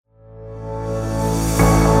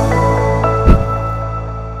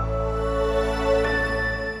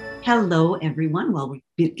Hello, everyone. While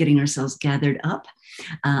we're getting ourselves gathered up,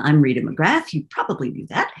 I'm Rita McGrath. You probably knew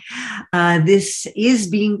that. This is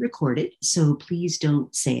being recorded, so please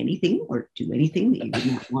don't say anything or do anything that you would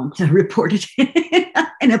not want to report it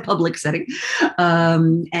in a public setting.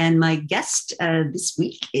 And my guest this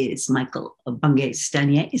week is Michael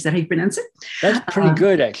Bungay-Stanier. Is that how you pronounce it? That's pretty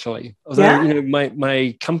good, actually. Although, yeah?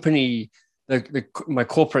 My company... my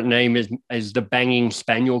corporate name is the Banging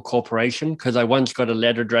Spaniel Corporation, because I once got a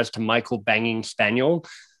letter addressed to Michael Banging Spaniel,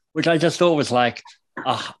 which I just thought was like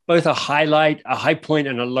both a highlight, a high point,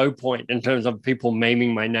 and a low point in terms of people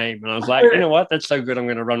maiming my name. And I was like, you know what? That's so good. I'm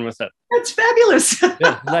going to run with it. That's fabulous.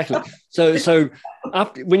 Yeah, exactly. So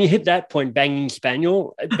after, when you hit that point, Banging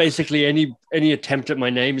Spaniel, basically any attempt at my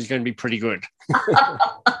name is going to be pretty good.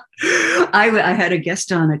 I had a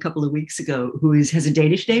guest on a couple of weeks ago who has a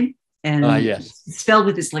Danish name. And yes. It's spelled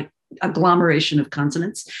with this like agglomeration of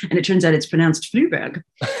consonants. And it turns out it's pronounced Fluberg,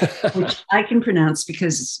 which I can pronounce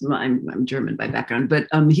because I'm German by background. But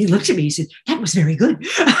he looked at me, he said, that was very good.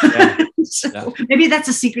 Yeah. Maybe that's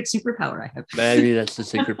a secret superpower I have. Maybe that's the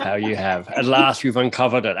secret power you have. At last, we've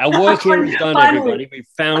uncovered it. Our work here is done, everybody. We've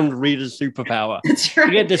found Rita's superpower. That's right.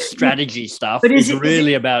 Forget this strategy stuff. But it's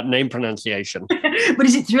really about name pronunciation. But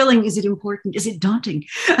is it thrilling? Is it important? Is it daunting?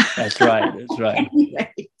 That's right. That's right.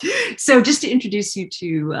 Anyway, so just to introduce you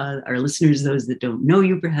to our listeners, those that don't know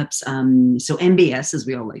you perhaps, so MBS, as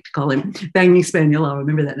we all like to call him, Banging Spaniel, I'll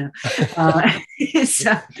remember that now, is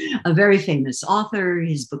a very famous author.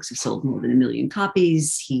 His books have sold more than 1 million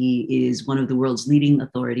copies. He is one of the world's leading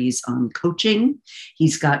authorities on coaching.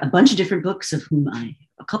 He's got a bunch of different books, of whom I have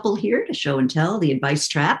a couple here to show and tell. The Advice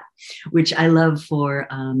Trap, which I love for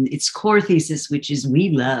its core thesis, which is we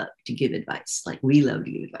love to give advice. Like we love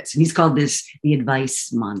to give advice. And he's called this the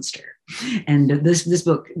Advice Monster. And this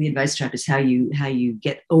book, The Advice Trap, is how you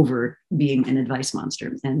get over being an advice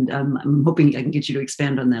monster. And I'm hoping I can get you to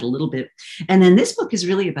expand on that a little bit. And then this book is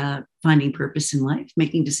really about finding purpose in life,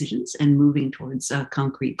 making decisions, and moving towards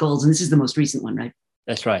concrete goals. And this is the most recent one, right?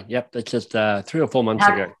 That's right. Yep. That's just 3 or 4 months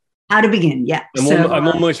ago. How to begin, yeah. I'm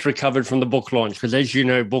almost recovered from the book launch, because as you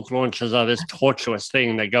know, book launches are this tortuous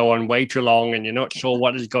thing. They go on way too long and you're not sure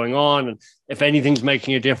what is going on and if anything's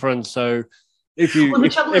making a difference. So if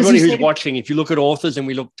everybody who's watching, if you look at authors and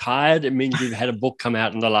we look tired, it means we've had a book come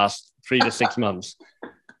out in the last 3 to 6 months.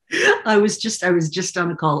 I was just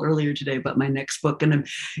on a call earlier today about my next book, and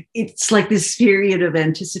it's like this period of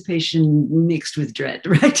anticipation mixed with dread,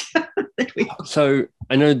 right? So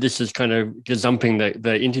I know this is kind of gazumping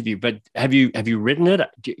the interview, but have you written it?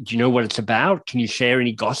 Do you know what it's about? Can you share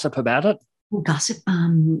any gossip about it? Gossip.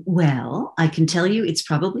 Well, I can tell you it's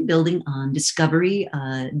probably building on discovery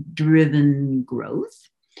driven growth.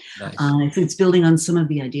 Nice. It's building on some of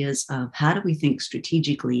the ideas of how do we think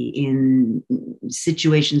strategically in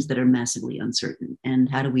situations that are massively uncertain, and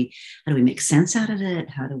how do we make sense out of it?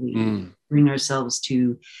 How do we bring ourselves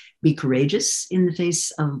to be courageous in the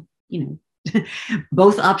face of,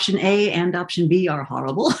 both option A and option B are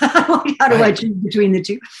horrible. How do I choose between the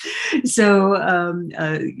two? So,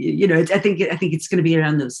 I think it's going to be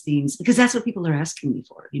around those themes, because that's what people are asking me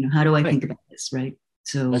for. How do I think about this, right?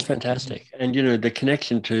 So that's fantastic. And, the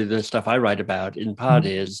connection to the stuff I write about in part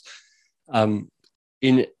is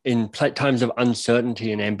in times of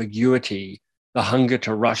uncertainty and ambiguity, the hunger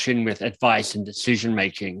to rush in with advice and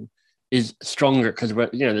decision-making is stronger, because,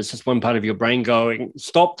 there's just one part of your brain going,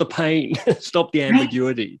 stop the pain, stop the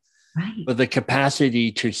ambiguity. Right. But the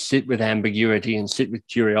capacity to sit with ambiguity and sit with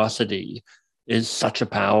curiosity is such a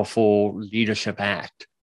powerful leadership act.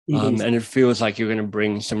 And it feels like you're going to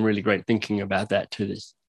bring some really great thinking about that to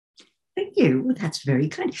this. Thank you. Well, that's very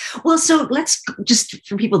kind. Well, so let's just,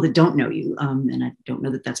 for people that don't know you, and I don't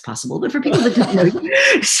know that that's possible, but for people that don't know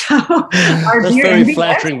you, so that's very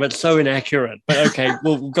flattering, but so inaccurate. But okay,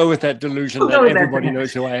 we'll go with that delusion that everybody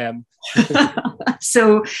knows who I am.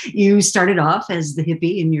 So you started off as the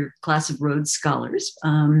hippie in your class of Rhodes Scholars,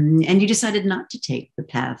 and you decided not to take the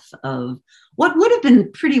path of what would have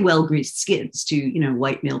been pretty well-greased skids to,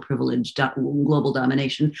 white male privilege, global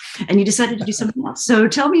domination, and you decided to do something else. So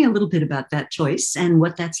tell me a little bit about that choice and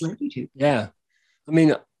what that's led you to. Yeah. I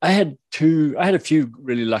mean, I had a few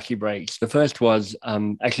really lucky breaks. The first was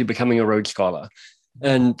actually becoming a Rhodes Scholar.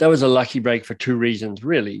 And that was a lucky break for 2 reasons,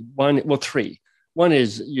 really. 3. One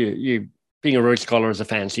is you being a Rhodes Scholar is a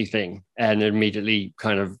fancy thing, and immediately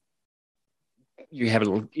kind of you have a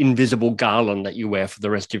little invisible garland that you wear for the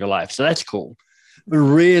rest of your life. So that's cool. But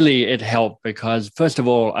really it helped because, first of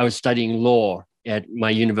all, I was studying law at my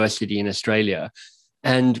university in Australia.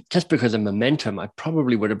 And just because of momentum, I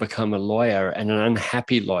probably would have become a lawyer, and an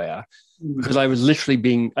unhappy lawyer, because I was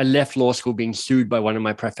literally I left law school being sued by one of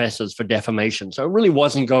my professors for defamation. So it really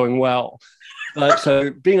wasn't going well. But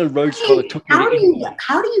so being a Rhodes Scholar took me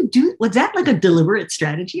how do you do, was that like a deliberate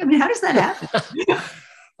strategy? I mean, how does that happen?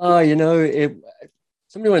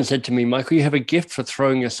 Somebody once said to me, Michael, you have a gift for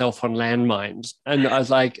throwing yourself on landmines. And I was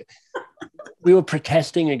like, we were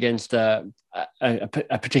protesting against a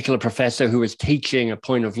particular professor who was teaching a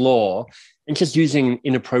point of law and just using an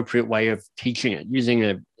inappropriate way of teaching it,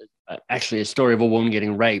 using actually a story of a woman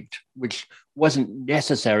getting raped, which wasn't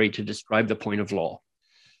necessary to describe the point of law.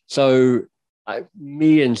 So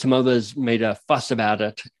me and some others made a fuss about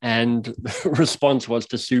it, and the response was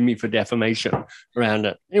to sue me for defamation around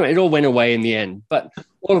it. Anyway, it all went away in the end, but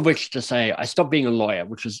all of which to say I stopped being a lawyer,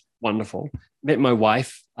 which was wonderful. Met my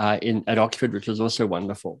wife at Oxford, which was also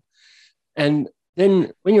wonderful. And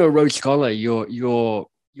then when you're a Rhodes Scholar, you're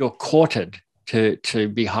courted to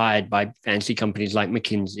be hired by fancy companies like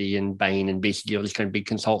McKinsey and Bain and BCG, all these kind of big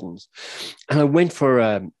consultants. And I went for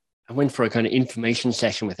a kind of information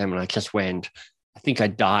session with them, and I just went, I think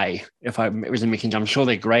I'd die if it was in McKinsey. I'm sure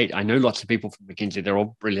they're great. I know lots of people from McKinsey. They're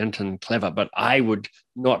all brilliant and clever, but I would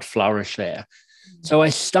not flourish there. So I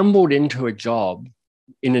stumbled into a job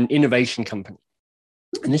in an innovation company.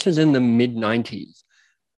 And this was in the mid-90s,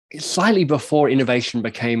 slightly before innovation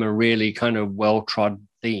became a really kind of well-trod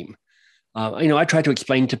theme. I tried to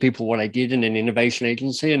explain to people what I did in an innovation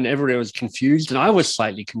agency, and everybody was confused, and I was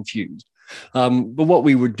slightly confused. But what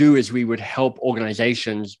we would do is we would help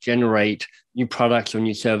organizations generate new products or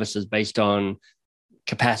new services based on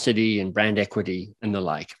capacity and brand equity and the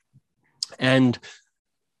like. And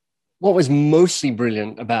what was mostly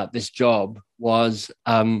brilliant about this job was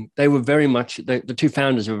they were very much, the two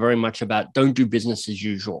founders were very much about don't do business as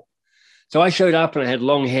usual. So I showed up and I had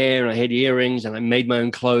long hair and I had earrings and I made my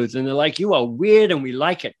own clothes. And they're like, you are weird and we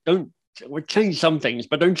like it. We'll change some things,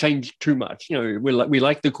 but don't change too much. We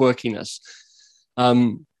like the quirkiness.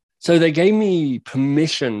 So they gave me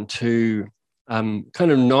permission to kind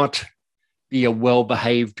of not be a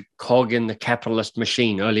well-behaved cog in the capitalist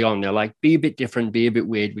machine early on. They're like, be a bit different, be a bit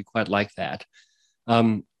weird. We quite like that.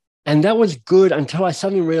 And that was good until I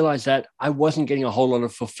suddenly realized that I wasn't getting a whole lot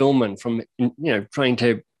of fulfillment from, trying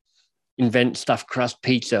to invent stuffed crust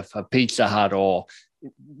pizza for Pizza Hut or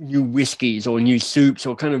new whiskeys or new soups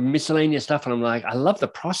or kind of miscellaneous stuff. And I'm like, I love the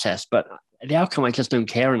process, but the outcome I just don't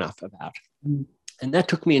care enough about. And that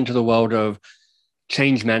took me into the world of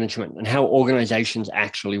change management and how organizations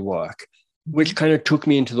actually work, which kind of took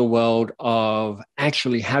me into the world of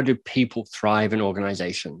actually how do people thrive in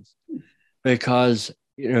organizations? Because,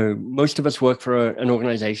 most of us work for an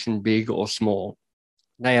organization, big or small.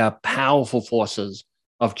 They are powerful forces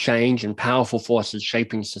of change and powerful forces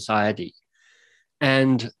shaping society.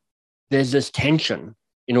 And there's this tension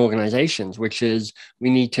in organizations, which is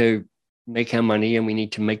we need to make our money and we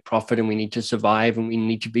need to make profit and we need to survive and we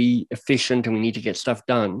need to be efficient and we need to get stuff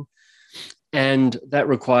done. And that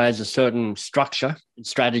requires a certain structure and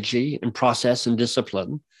strategy and process and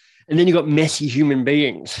discipline. And then you've got messy human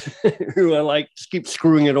beings who are like, just keep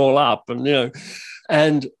screwing it all up.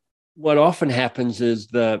 And what often happens is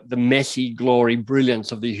the messy glory,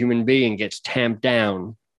 brilliance of the human being gets tamped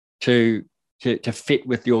down to fit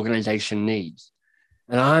with the organization needs.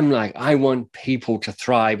 And I'm like, I want people to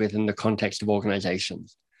thrive within the context of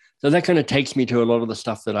organizations. So that kind of takes me to a lot of the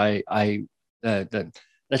stuff that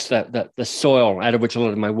that's the soil out of which a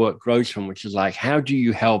lot of my work grows from, which is like, how do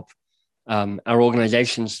you help our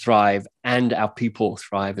organizations thrive and our people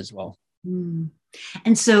thrive as well?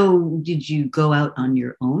 And so did you go out on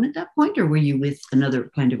your own at that point, or were you with another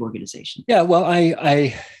kind of organization? Yeah, well,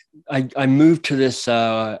 I moved to this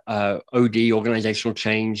OD, organizational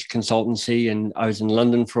change consultancy, and I was in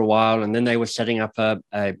London for a while, and then they were setting up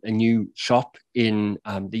a new shop in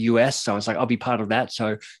the US. So I was like, I'll be part of that.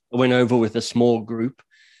 So I went over with a small group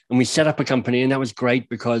and we set up a company, and that was great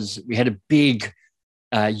because we had a big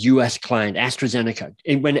US client, AstraZeneca,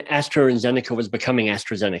 when AstraZeneca was becoming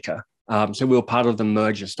AstraZeneca. So we were part of the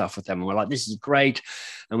merger stuff with them. And we're like, this is great.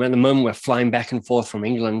 And at the moment, we're flying back and forth from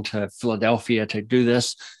England to Philadelphia to do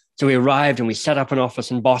this. So we arrived and we set up an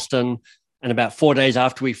office in Boston. And about 4 days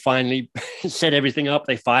after we finally set everything up,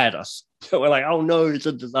 they fired us. So we're like, oh no, it's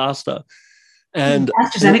a disaster. And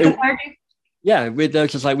AstraZeneca fired you? Yeah, they're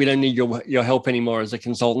just like, we don't need your help anymore as a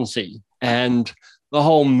consultancy. And the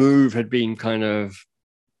whole move had been kind of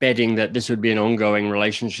betting that this would be an ongoing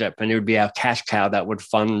relationship and it would be our cash cow that would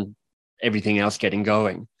fund everything else getting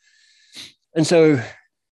going. And so,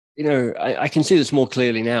 I can see this more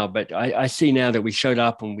clearly now, but I see now that we showed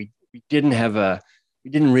up and we didn't have a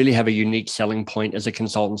we didn't really have a unique selling point as a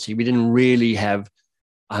consultancy. We didn't really have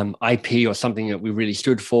IP or something that we really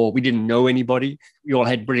stood for. We didn't know anybody. We all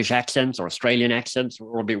had British accents or Australian accents. We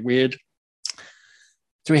were all a bit weird.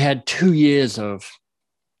 So we had 2 years of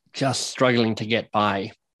just struggling to get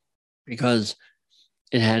by because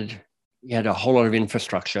we had a whole lot of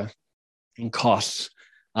infrastructure and costs,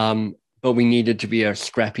 but we needed to be a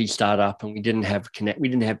scrappy startup, and we didn't have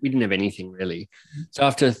anything really. So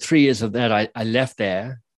after 3 years of that, I left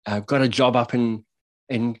there. Got a job up in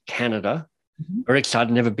Canada. Very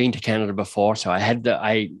excited, never been to Canada before, so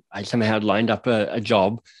I somehow lined up a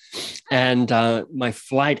job, and my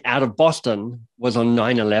flight out of Boston was on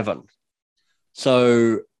 9/11.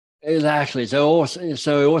 So exactly, so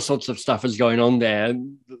all sorts of stuff is going on there.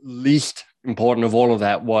 The least important of all of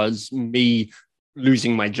that was me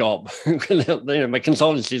losing my job. My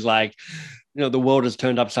consultancy is like, the world has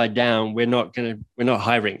turned upside down. We're not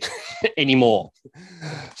hiring anymore.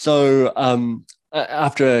 So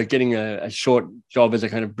after getting a short job as a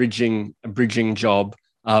kind of bridging job,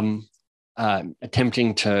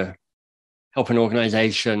 attempting to help an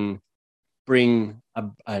organization bring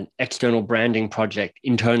an external branding project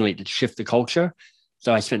internally to shift the culture.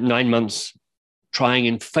 So I spent 9 months trying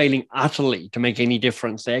and failing utterly to make any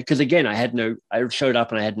difference there. Because again, I showed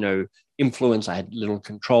up and I had no influence. I had little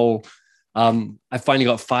control. I finally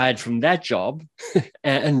got fired from that job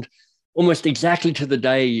and almost exactly to the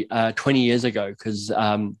day 20 years ago, because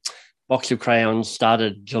Box of Crayons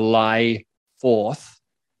started July 4th,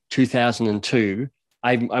 2002.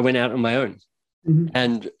 I went out on my own.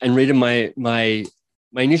 And Rita, my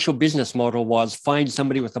initial business model was find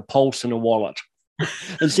somebody with a pulse and a wallet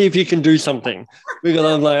and see if you can do something. Because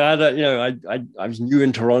I'm like, I was new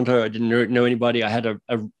in Toronto. I didn't know anybody. I had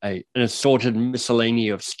an assorted miscellany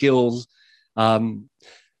of skills.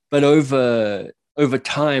 But over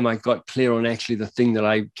time, I got clear on actually the thing that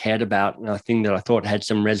I cared about and the thing that I thought had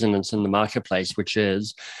some resonance in the marketplace, which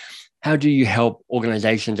is how do you help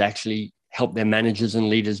organizations actually help their managers and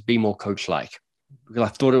leaders be more coach-like? Because I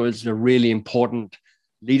thought it was a really important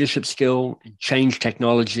leadership skill and change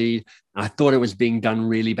technology. And I thought it was being done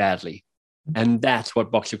really badly. And that's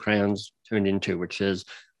what Box of Crayons turned into, which is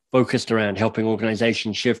focused around helping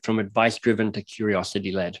organizations shift from advice-driven to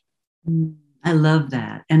curiosity-led. I love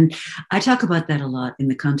that. And I talk about that a lot in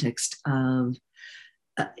the context of,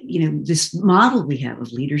 this model we have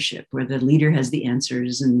of leadership, where the leader has the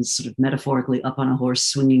answers and sort of metaphorically up on a horse,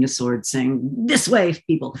 swinging a sword, saying, "This way,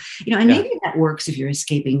 people." And maybe that works if you're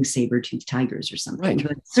escaping saber-toothed tigers or something. Right.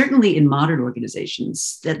 But certainly in modern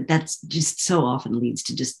organizations, that's just so often leads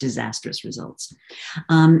to just disastrous results.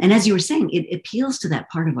 And as you were saying, it appeals to that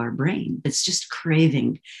part of our brain that's just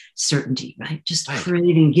craving certainty, right? Just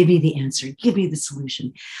craving, give me the answer, give me the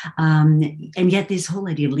solution. And yet this whole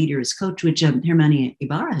idea of leader as coach, which Hermione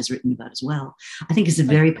Ibarra has written about as well, I think is a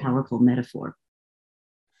very powerful metaphor.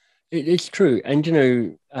 It's true. And,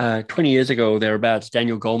 20 years ago, thereabouts,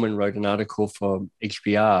 Daniel Goleman wrote an article for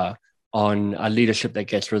HBR on a leadership that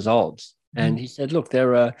gets results. And he said, look,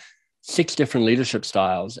 there are 6 different leadership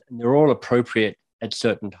styles, and they're all appropriate at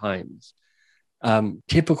certain times.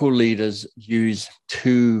 Typical leaders use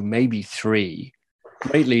 2, maybe 3.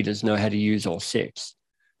 Great leaders know how to use all 6.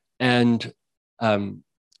 And,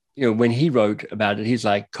 when he wrote about it, he's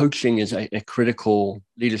like, coaching is a critical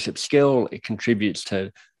leadership skill. It contributes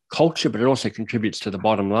to culture, but it also contributes to the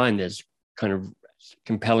bottom line. There's kind of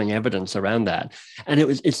compelling evidence around that. And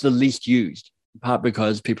it's the least used, in part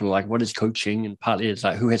because people are like, what is coaching? And partly it's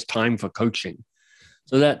like, who has time for coaching?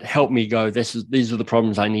 So that helped me go, these are the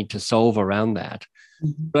problems I need to solve around that.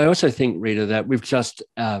 But I also think, Rita, that we've just,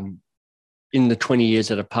 in the 20 years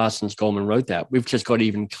that have passed since Goleman wrote that, we've just got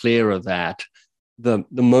even clearer that the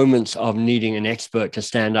moments of needing an expert to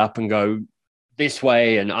stand up and go this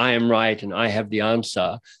way and I am right and I have the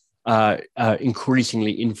answer are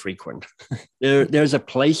increasingly infrequent. There's a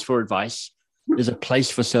place for advice. There's a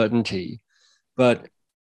place for certainty. But,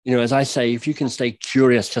 as I say, if you can stay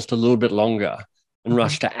curious just a little bit longer and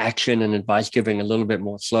rush to action and advice giving a little bit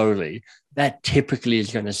more slowly, that typically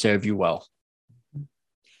is going to serve you well.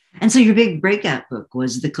 And so your big breakout book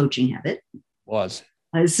was The Coaching Habit.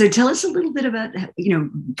 So tell us a little bit about,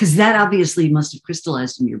 because that obviously must have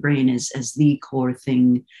crystallized in your brain as the core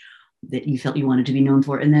thing that you felt you wanted to be known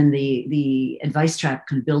for. And then the advice track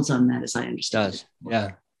kind of builds on that, as I understand. It does,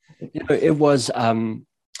 yeah. It was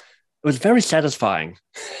very satisfying.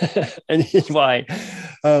 And here's why.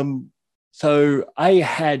 So I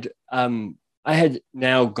had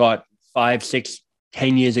now got 5, 6,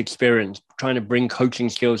 10 years experience trying to bring coaching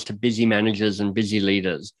skills to busy managers and busy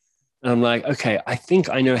leaders. And I'm like, okay, I think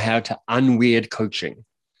I know how to unweird coaching.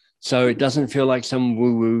 So it doesn't feel like some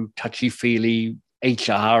woo-woo, touchy-feely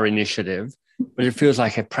HR initiative, but it feels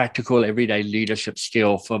like a practical, everyday leadership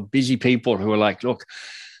skill for busy people who are like, look,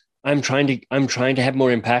 I'm trying to have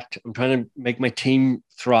more impact. I'm trying to make my team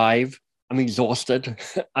thrive. I'm exhausted.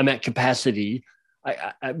 I'm at capacity.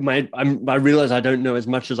 I realize I don't know as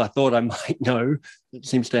much as I thought I might know. It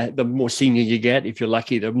seems to, the more senior you get, if you're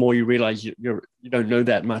lucky, the more you realize you don't know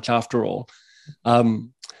that much after all.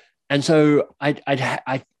 And so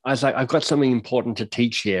I was like, I've got something important to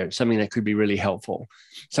teach here, something that could be really helpful.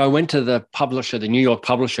 So I went to the publisher, the New York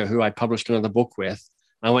publisher, who I published another book with.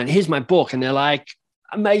 I went, here's my book. And they're like,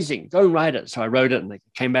 amazing, go write it. So I wrote it, and they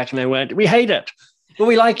came back and they went, we hate it, but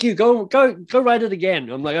we like you, go write it again.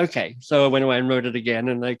 I'm like, okay. So I went away and wrote it again,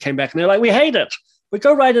 and they came back and they're like, we hate it, but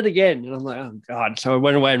go write it again. And I'm like, oh God. So I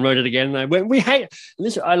went away and wrote it again, and I went, we hate it. And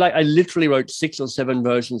this, I literally wrote 6 or 7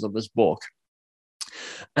 versions of this book.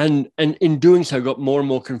 And in doing so, got more and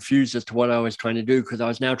more confused as to what I was trying to do, because I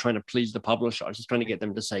was now trying to please the publisher. I was just trying to get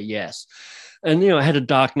them to say yes. And, I had a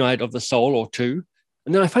dark night of the soul or two.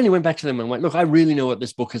 And then I finally went back to them and went, look, I really know what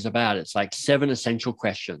this book is about. It's like 7 essential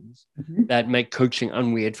questions that make coaching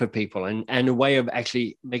unweird for people, and a way of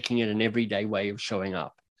actually making it an everyday way of showing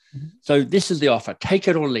up. So this is the offer, take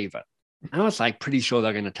it or leave it. And I was like pretty sure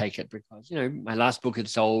they're going to take it, because, my last book had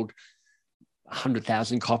sold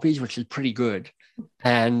 100,000 copies, which is pretty good.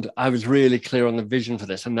 And I was really clear on the vision for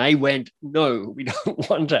this. And they went, no, we don't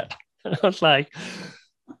want it. And I was like,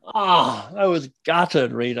 I was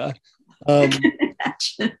gutted, Rita.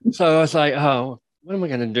 So I was like, oh, what am I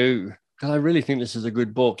going to do? Because I really think this is a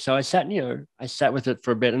good book. So I sat with it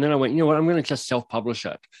for a bit. And then I went, what, I'm going to just self-publish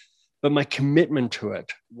it. But my commitment to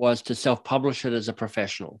it was to self-publish it as a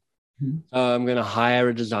professional. I'm going to hire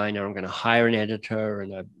a designer. I'm going to hire an editor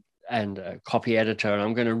and a copy editor. And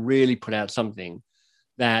I'm going to really put out something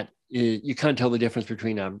that you can't tell the difference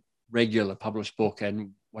between a regular published book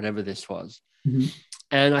and whatever this was.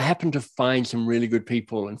 And I happened to find some really good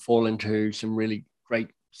people and fall into some really great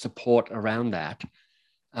support around that,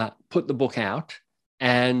 put the book out,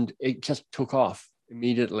 and it just took off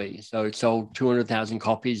immediately. So it sold 200,000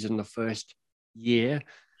 copies in the first year.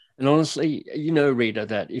 And honestly, Rita,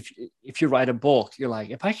 that if you write a book, you're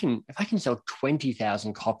like, if I can sell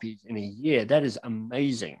 20,000 copies in a year, that is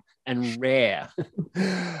amazing and rare.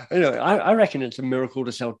 I reckon it's a miracle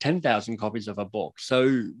to sell 10,000 copies of a book.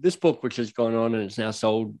 So this book, which has gone on and it's now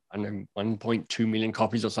sold, I don't know, 1.2 million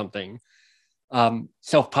copies or something,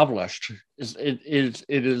 self-published, it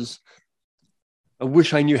is. I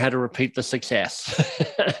wish I knew how to repeat the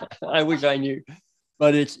success. I wish I knew.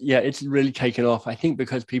 But it's really taken off. I think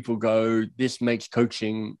because people go, this makes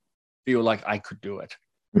coaching feel like I could do it.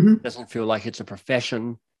 It doesn't feel like it's a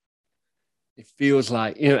profession. It feels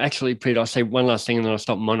like, actually, Peter, I'll say one last thing and then I'll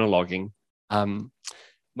stop monologuing.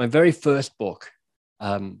 My very first book,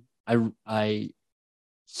 I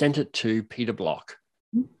sent it to Peter Block,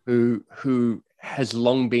 who has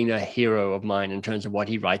long been a hero of mine in terms of what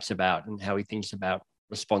he writes about and how he thinks about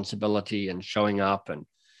responsibility and showing up.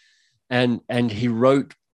 And he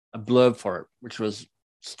wrote a blurb for it, which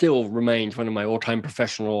still remains one of my all-time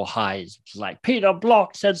professional highs, which is like, Peter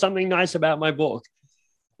Block said something nice about my book.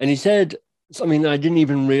 And he said something that I didn't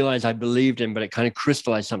even realize I believed in, but it kind of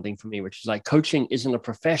crystallized something for me, which is like, coaching isn't a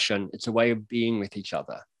profession, it's a way of being with each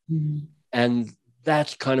other. And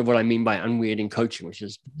that's kind of what I mean by unweirding coaching, which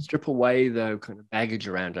is strip away the kind of baggage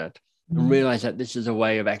around it and realize that this is a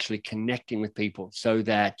way of actually connecting with people so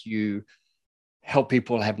that you help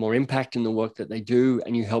people have more impact in the work that they do,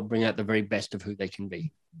 and you help bring out the very best of who they can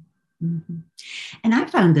be. And I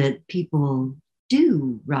found that people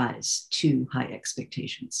do rise to high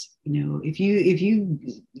expectations. If you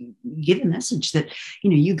give a message that,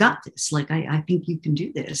 you got this, like, I think you can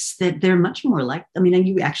do this, that they're much more like,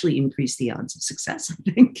 you actually increase the odds of success,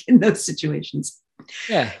 I think, in those situations.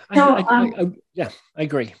 Yeah, so, I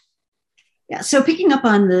agree. Yeah. So picking up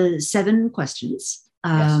on the 7 questions,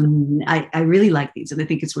 Yes. I really like these, and I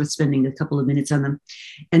think it's worth spending a couple of minutes on them.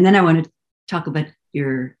 And then I want to talk about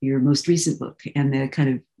your most recent book and the kind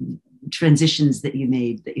of transitions that you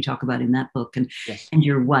made that you talk about in that book, and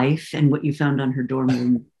your wife and what you found on her dorm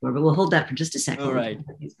room floor. But we'll hold that for just a second. All right.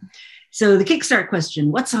 So the Kickstart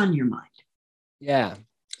question, what's on your mind? Yeah.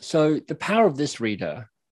 So the power of this, reader,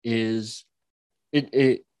 is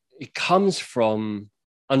it comes from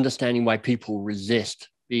understanding why people resist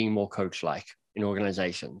being more coach-like in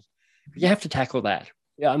organizations. You have to tackle that.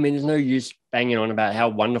 Yeah, there's no use banging on about how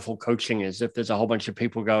wonderful coaching is if there's a whole bunch of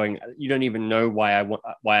people going, you don't even know why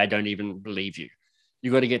I don't even believe you.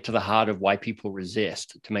 You got to get to the heart of why people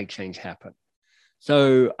resist to make change happen.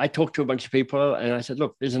 So I talked to a bunch of people and I said,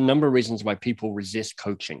 look, there's a number of reasons why people resist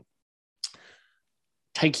coaching.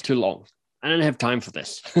 takes too long. I don't have time for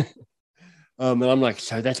this. And I'm like,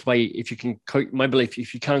 so that's why if you can coach, my belief,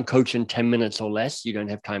 if you can't coach in 10 minutes or less, you don't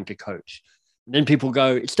have time to coach. And then people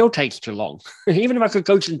go, it still takes too long. Even if I could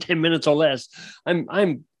coach in 10 minutes or less,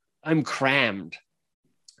 I'm crammed.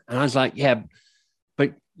 And I was like, yeah,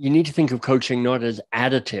 but you need to think of coaching not as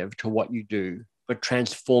additive to what you do, but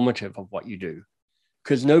transformative of what you do.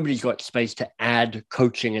 Because nobody's got space to add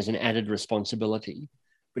coaching as an added responsibility.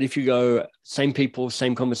 But if you go same people,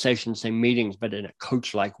 same conversations, same meetings, but in a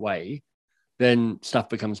coach-like way, then stuff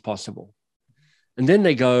becomes possible. And then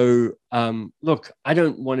they go, look, I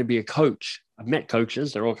don't want to be a coach. I've met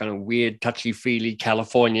coaches. They're all kind of weird, touchy-feely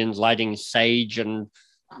Californians lighting sage and,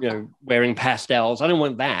 wearing pastels. I don't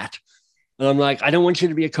want that. And I'm like, I don't want you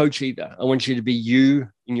to be a coach either. I want you to be you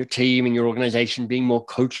and your team and your organization being more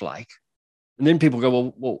coach-like. And then people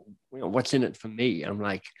go, well, what's in it for me? And I'm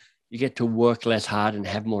like, you get to work less hard and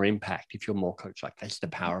have more impact if you're more coach-like. That's the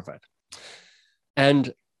power of it.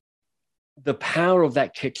 And the power of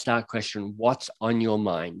that kickstart question, what's on your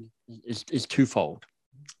mind, is twofold.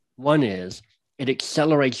 One is it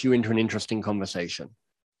accelerates you into an interesting conversation.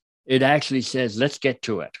 It actually says, let's get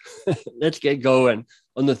to it. Let's get going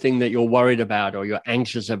on the thing that you're worried about, or you're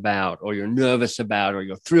anxious about, or you're nervous about, or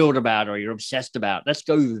you're thrilled about, or you're obsessed about. Let's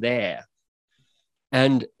go there.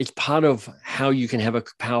 And it's part of how you can have a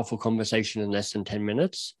powerful conversation in less than 10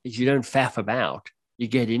 minutes is you don't faff about, you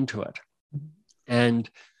get into it. And,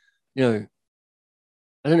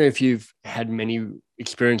 I don't know if you've had many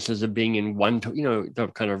experiences of being in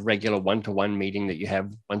the kind of regular one-to-one meeting that you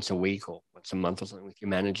have once a week or once a month or something with your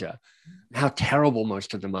manager, how terrible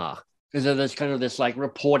most of them are. Because there's kind of this like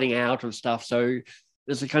reporting out of stuff. So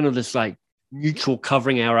there's a kind of this like mutual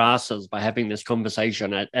covering our asses by having this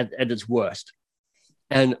conversation at its worst.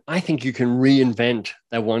 And I think you can reinvent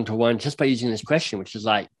that one-to-one just by using this question, which is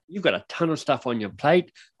like, you've got a ton of stuff on your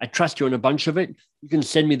plate. I trust you on a bunch of it. You can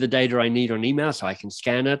send me the data I need on email so I can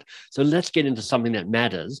scan it. So let's get into something that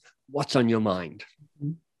matters. What's on your mind?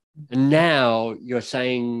 And now you're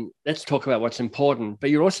saying, let's talk about what's important. But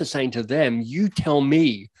you're also saying to them, you tell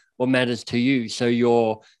me what matters to you.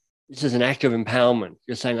 So this is an act of empowerment.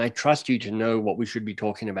 You're saying, I trust you to know what we should be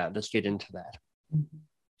talking about. Let's get into that.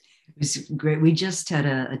 It was great. We just had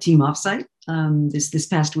a team offsite this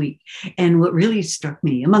past week. And what really struck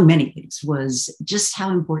me, among many things, was just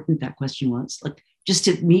how important that question was. Like just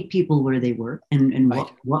to meet people where they were and right.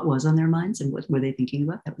 what was on their minds and what were they thinking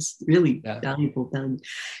about. That was really valuable. And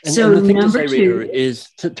the thing to say, Rita, is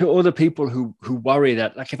to all the people who worry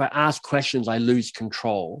that, like, if I ask questions, I lose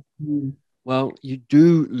control. Well, you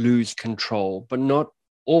do lose control, but not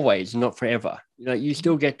always, not forever. You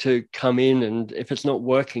still get to come in, and if it's not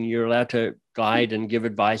working, you're allowed to guide and give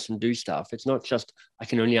advice and do stuff. It's not just I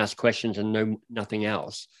can only ask questions and know nothing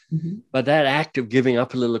else. But that act of giving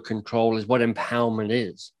up a little control is what empowerment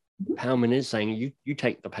is. Empowerment is saying you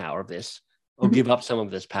take the power of this, or give up some of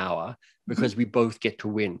this power, because we both get to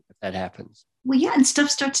win if that happens. Well, yeah, and stuff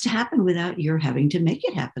starts to happen without your having to make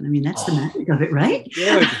it happen. I mean, that's the magic of it, right?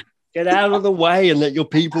 Good. Get out of the way and let your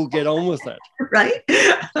people get on with it. Right?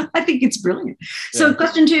 I think it's brilliant. So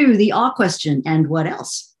question 2, the awe question, and what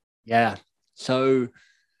else? Yeah. So,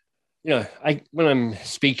 when I'm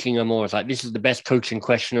speaking, I'm always like, this is the best coaching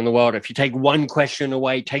question in the world. If you take one question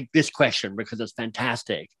away, take this question because it's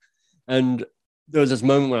fantastic. And there was this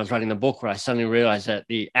moment when I was writing the book where I suddenly realized that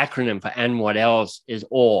the acronym for and what else is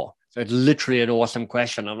awe. So it's literally an awesome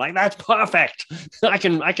question. I'm like, that's perfect. I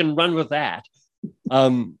can run with that.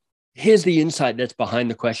 Here's the insight that's behind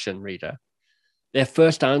the question, Rita. Their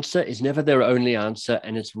first answer is never their only answer,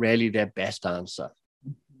 and it's rarely their best answer.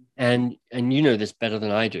 And you know this better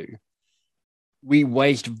than I do. We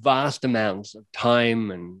waste vast amounts of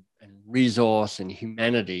time and resource and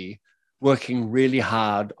humanity working really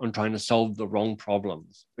hard on trying to solve the wrong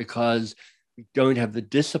problems because we don't have the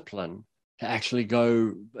discipline to actually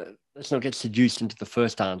go, let's not get seduced into the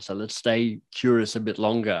first answer. Let's stay curious a bit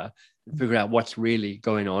longer and figure out what's really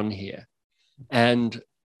going on here. And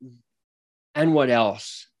what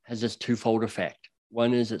else has this twofold effect?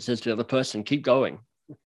 One is it says to the other person, keep going.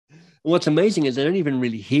 And what's amazing is they don't even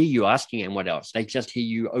really hear you asking and what else. They just hear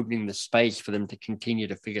you opening the space for them to continue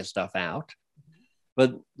to figure stuff out.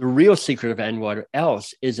 But the real secret of and what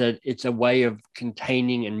else is that it's a way of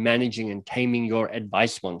containing and managing and taming your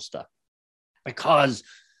advice monster. Because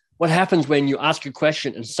what happens when you ask a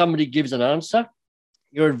question and somebody gives an answer,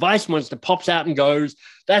 your advice monster pops out and goes,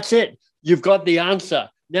 that's it. You've got the answer.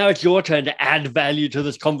 Now it's your turn to add value to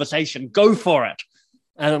this conversation. Go for it.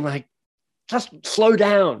 And I'm like, just slow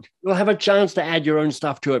down. You'll have a chance to add your own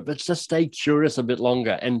stuff to it, but just stay curious a bit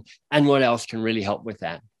longer. And what else can really help with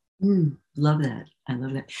that? Love that. I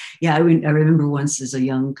love that. Yeah, I remember once as a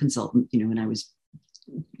young consultant, when I was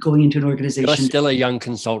going into an organization. You're still a young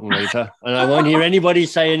consultant, Rita, and I won't hear anybody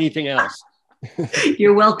say anything else.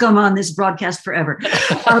 You're welcome on this broadcast forever.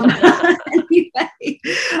 Anyway,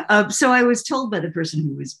 so I was told by the person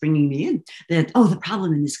who was bringing me in that, the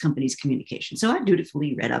problem in this company is communication. So I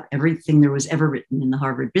dutifully read up everything there was ever written in the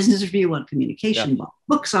Harvard Business Review on communication, bought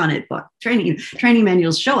books on it, bought training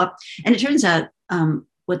manuals show up. And it turns out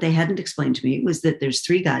what they hadn't explained to me was that there's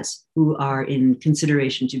 3 guys who are in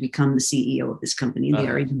consideration to become the CEO of this company. They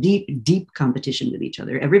are in deep, deep competition with each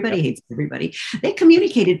other. Everybody hates everybody. They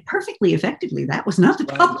communicated perfectly effectively. That was not the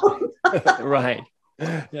problem. Right.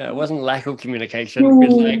 Yeah, it wasn't lack of communication. It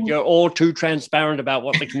was like you're all too transparent about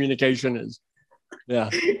what the communication is. Yeah.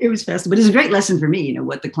 It was fast, but it's a great lesson for me.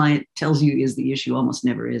 What the client tells you is the issue almost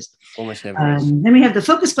never is. Almost never is. Then we have the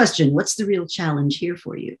focus question. What's the real challenge here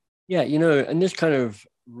for you? Yeah, and this kind of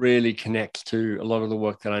really connects to a lot of the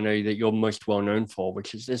work that I know that you're most well known for,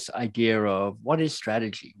 which is this idea of what is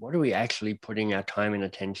strategy? What are we actually putting our time and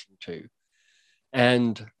attention to?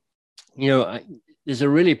 And, there's a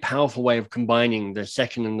really powerful way of combining the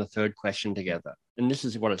second and the third question together. And this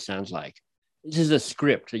is what it sounds like. This is a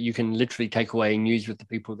script that you can literally take away and use with the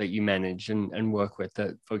people that you manage and work with,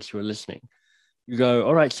 the folks who are listening. You go,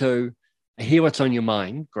 all right, so I hear what's on your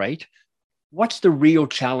mind. Great. What's the real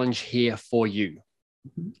challenge here for you?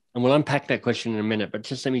 And we'll unpack that question in a minute, but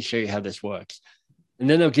just let me show you how this works. And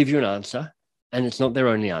then they'll give you an answer, and it's not their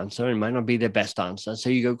only answer. It might not be their best answer.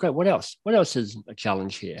 So you go, great, what else? What else is a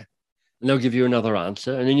challenge here? And they'll give you another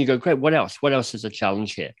answer. And then you go, great, what else? What else is a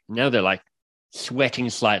challenge here? And now they're like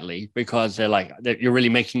sweating slightly because they're like, you're really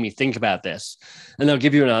making me think about this. And they'll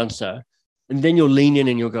give you an answer. And then you'll lean in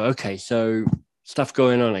and you'll go, okay, so stuff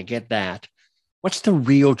going on, I get that. What's the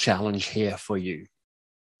real challenge here for you?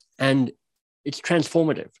 And it's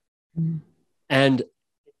transformative. And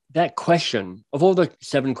that question, of all the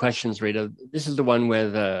 7 questions, Rita, this is the one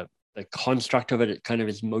where the construct of it kind of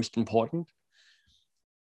is most important,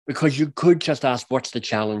 because you could just ask, what's the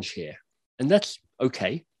challenge here? And that's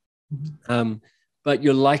okay. But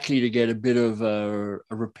you're likely to get a bit of a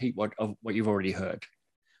repeat of what you've already heard.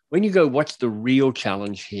 When you go, what's the real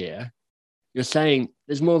challenge here? You're saying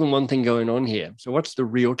there's more than one thing going on here. So what's the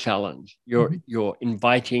real challenge? You're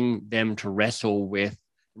inviting them to wrestle with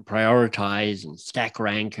and prioritize and stack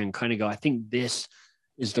rank and kind of go, I think this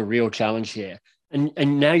is the real challenge here.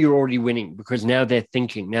 And now you're already winning, because now they're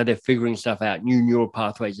thinking, now they're figuring stuff out. New neural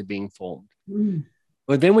pathways are being formed.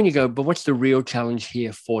 But then when you go, but what's the real challenge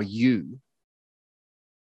here for you?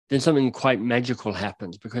 Then something quite magical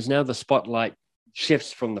happens, because now the spotlight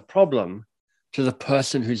shifts from the problem to the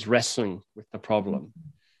person who's wrestling with the problem.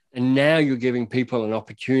 And now you're giving people an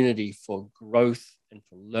opportunity for growth and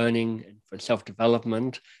for learning and for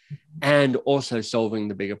self-development, and also solving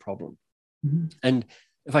the bigger problem. And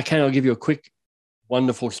if I can, I'll give you a quick,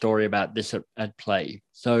 wonderful story about this at play.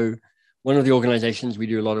 So one of the organizations we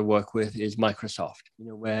do a lot of work with is Microsoft,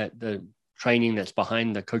 where the training that's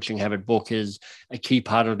behind the Coaching Habit book is a key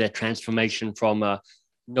part of their transformation from a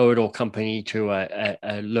know-it-all company to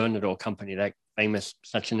a learn-it-all company, that famous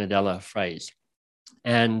Satya Nadella phrase.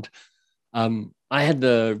 And I had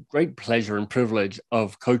the great pleasure and privilege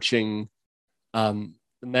of coaching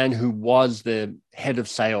the man who was the head of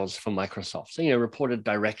sales for Microsoft. So, reported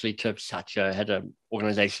directly to Satya, had an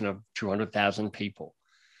organization of 200,000 people.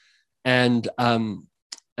 And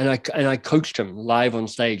I coached him live on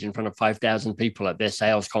stage in front of 5,000 people at their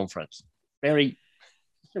sales conference. Very,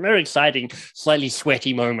 very exciting, slightly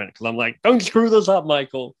sweaty moment, because I'm like, don't screw this up,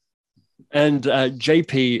 Michael. And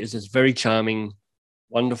JP is this very charming,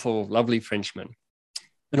 wonderful, lovely Frenchman,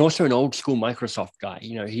 and also an old school Microsoft guy.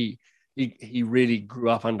 He really grew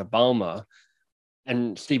up under Ballmer,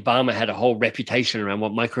 and Steve Ballmer had a whole reputation around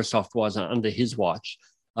what Microsoft was under his watch,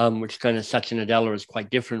 which kind of Satya Nadella is quite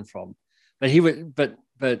different from. But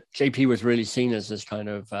JP was really seen as this kind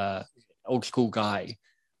of old school guy,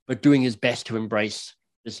 but doing his best to embrace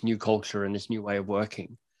this new culture and this new way of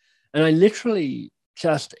working. And I literally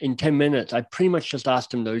just in 10 minutes, I pretty much just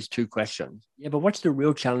asked him those 2 questions. Yeah, but what's the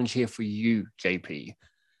real challenge here for you, JP?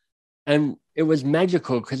 And it was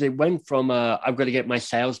magical, because it went from I've got to get my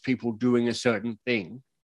salespeople doing a certain thing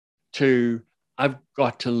to I've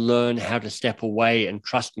got to learn how to step away and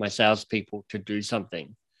trust my salespeople to do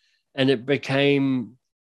something. And it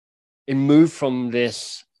moved from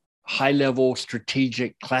this high-level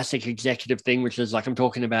strategic classic executive thing, which is like I'm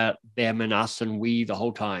talking about them and us and we the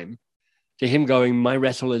whole time, to him going, my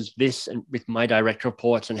wrestle is this, and with my direct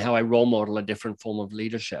reports and how I role model a different form of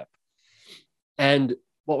leadership. And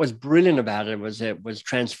what was brilliant about it was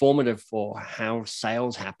transformative for how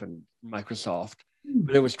sales happened in Microsoft,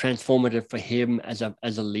 but it was transformative for him as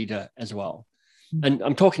a leader as well. And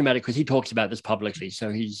I'm talking about it because he talks about this publicly.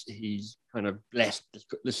 So he's kind of blessed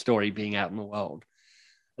this story being out in the world.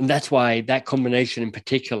 And that's why that combination in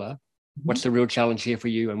particular, what's the real challenge here for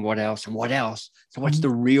you, and what else, and what else? So what's the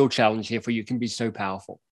real challenge here for you can be so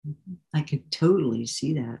powerful. I could totally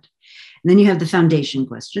see that. And then you have the foundation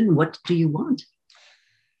question. What do you want?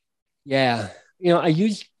 Yeah. You know,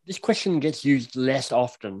 this question gets used less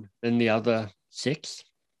often than the other 6,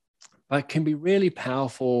 but can be really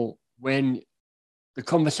powerful when the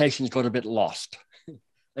conversation's got a bit lost.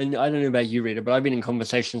 And I don't know about you, Rita, but I've been in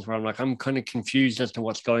conversations where I'm like, I'm kind of confused as to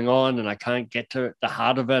what's going on, and I can't get to the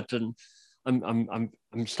heart of it. And I'm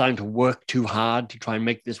starting to work too hard to try and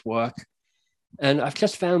make this work. And I've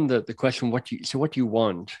just found that the question, what do you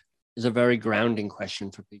want, is a very grounding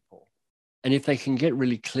question for people. And if they can get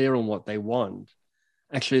really clear on what they want,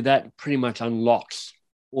 actually that pretty much unlocks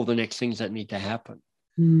all the next things that need to happen.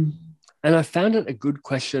 And I found it a good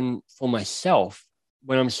question for myself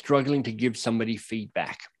when I'm struggling to give somebody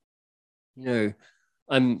feedback. You know,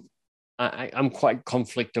 I'm quite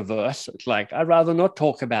conflict averse. It's like, I'd rather not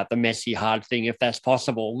talk about the messy, hard thing if that's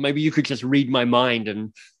possible. Maybe you could just read my mind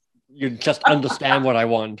and you just understand what I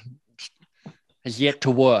want. Has yet to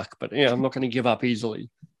work, but I'm not going to give up easily.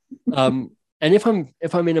 And if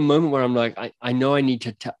I'm in a moment where I'm like, I know I need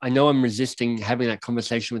to, I know I'm resisting having that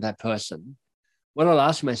conversation with that person, what I'll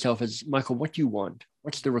ask myself is, Michael, what do you want?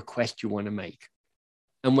 What's the request you want to make?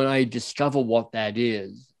 And when I discover what that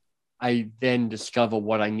is, I then discover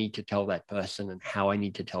what I need to tell that person and how I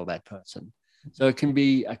need to tell that person. So it can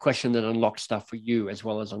be a question that unlocks stuff for you as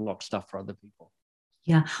well as unlocks stuff for other people.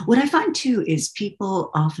 Yeah. What I find too is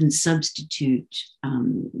people often substitute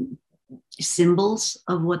symbols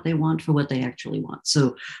of what they want for what they actually want.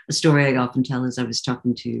 So a story I often tell is I was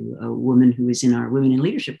talking to a woman who was in our Women in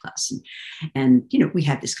Leadership class. And we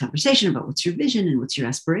had this conversation about what's your vision and what's your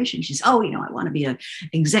aspiration. She's, I want to be a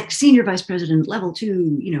senior vice president, level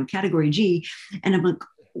 2, category G. And I'm like,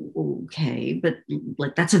 okay, but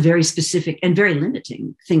like that's a very specific and very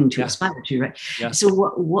limiting thing to aspire to, right? Yeah. So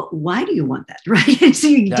why do you want that, right? And so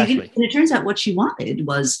you dig in, and it turns out what she wanted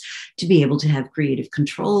was to be able to have creative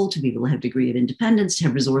control, to be able to have a degree of independence, to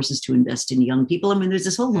have resources to invest in young people. I mean, there's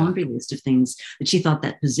this whole laundry list of things that she thought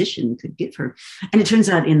that position could give her. And it turns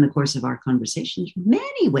out in the course of our conversation,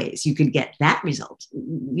 many ways you could get that result.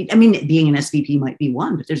 I mean, being an SVP might be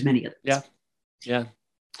one, but there's many others. Yeah.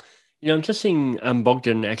 I'm just seeing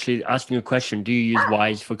Bogdan actually asking a question. Do you use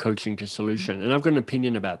WISE for coaching to solution? And I've got an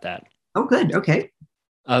opinion about that. Oh, good. Okay.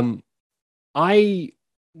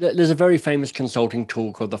 There's a very famous consulting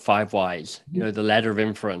tool called the 5 Whys, the ladder of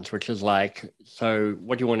inference, which is like, so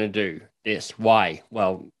what do you want to do? This. Why?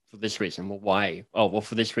 Well, for this reason. Well, why? Oh, well,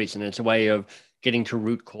 for this reason. It's a way of getting to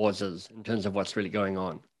root causes in terms of what's really going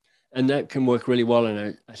on. And that can work really well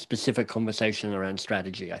in a specific conversation around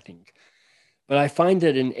strategy, I think. But I find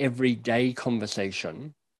that in everyday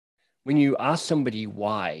conversation, when you ask somebody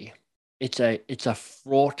why, it's a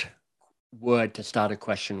fraught word to start a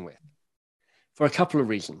question with for a couple of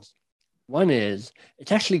reasons. One is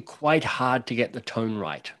it's actually quite hard to get the tone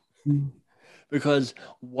right because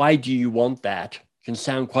why do you want that can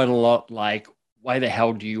sound quite a lot like, why the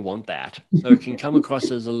hell do you want that? So it can come across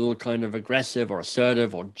as a little kind of aggressive or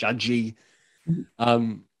assertive or judgy.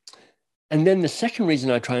 And then the second reason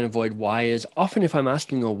I try and avoid why is often if I'm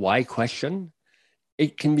asking a why question,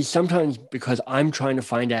 it can be sometimes because I'm trying to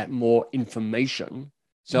find out more information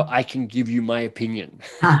so I can give you my opinion.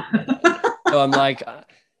 So I'm like,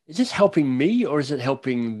 is this helping me or is it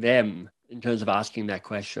helping them in terms of asking that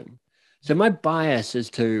question? So my bias is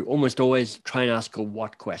to almost always try and ask a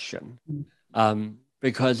what question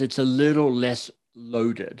because it's a little less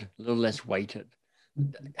loaded, a little less weighted.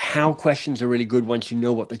 How questions are really good once you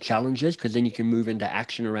know what the challenge is, because then you can move into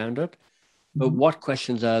action around it. But what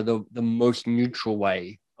questions are the most neutral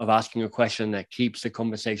way of asking a question that keeps the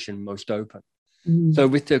conversation most open? So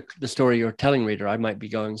with the story you're telling, Rita, I might be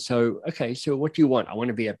going, so what do you want? I want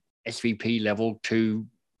to be a SVP level 2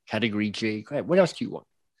 category G. Great. What else do you want?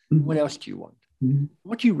 What else do you want?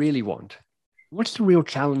 What do you really want? What's the real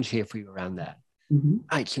challenge here for you around that?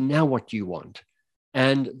 Right. So now what do you want?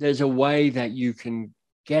 And there's a way that you can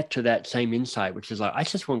get to that same insight, which is like, I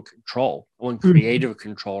just want control. I want creative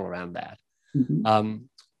control around that. In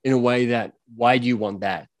a way that, why do you want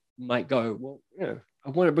that? Might go, well, I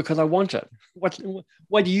want it because I want it.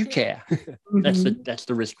 Why do you care? That's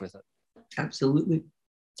the risk with it. Absolutely.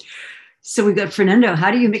 So we've got Fernando.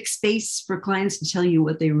 How do you make space for clients to tell you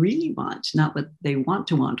what they really want, not what they want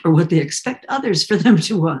to want, or what they expect others for them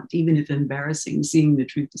to want, even if embarrassing? Seeing the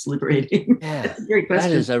truth is liberating. Yeah, That's a great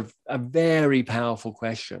question. that is a very powerful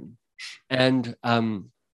question. And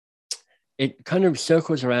it kind of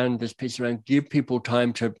circles around this piece around give people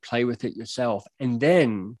time to play with it yourself. And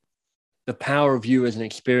then the power of you as an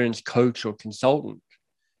experienced coach or consultant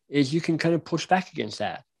is you can kind of push back against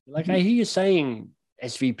that. Like, I hear you saying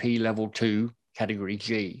SVP level 2, category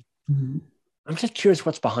G. Mm-hmm. I'm just curious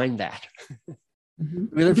what's behind that. Mm-hmm. It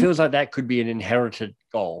really feels like that could be an inherited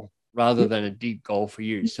goal rather than a deep goal for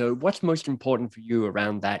you. So what's most important for you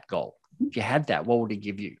around that goal? If you had that, what would it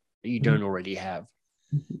give you that you don't already have?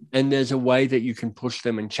 And there's a way that you can push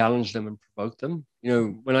them and challenge them and provoke them. You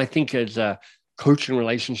know, when I think as a coaching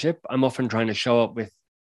relationship, I'm often trying to show up with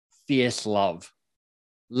fierce love.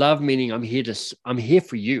 Love meaning I'm here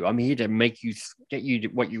for you. I'm here to make you, get you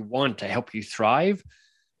what you want, to help you thrive.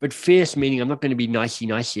 But fierce meaning I'm not going to be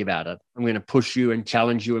nicey about it. I'm going to push you and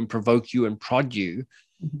challenge you and provoke you and prod you,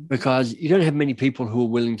 because you don't have many people who are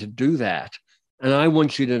willing to do that. And I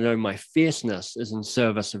want you to know my fierceness is in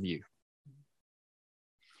service of you.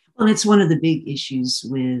 Well, it's one of the big issues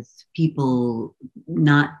with people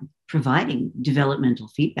not providing developmental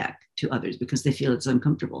feedback to others because they feel it's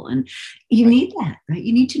uncomfortable. And you need that, right?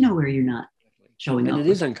 You need to know where you're not showing up. And it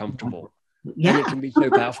is uncomfortable. Yeah. And it can be so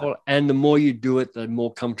powerful. And the more you do it, the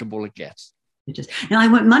more comfortable it gets. Now, I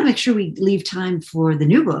want to make sure we leave time for the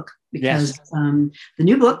new book, because the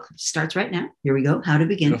new book starts right now. Here we go. How to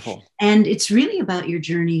Begin. Beautiful. And it's really about your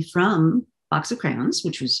journey from Box of Crayons,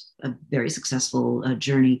 which was a very successful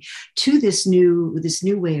journey, to this new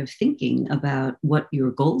way of thinking about what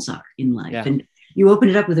your goals are in life. Yeah. And you open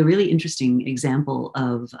it up with a really interesting example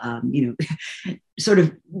of, sort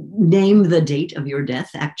of name the date of your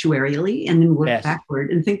death actuarially, and then work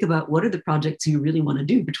backward and think about what are the projects you really want to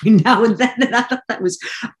do between now and then. And I thought that was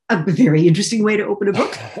a very interesting way to open a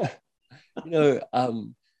book.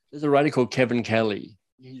 There's a writer called Kevin Kelly.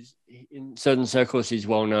 He's in certain circles, he's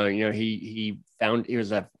well known. You know, he was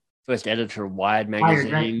the first editor of Wired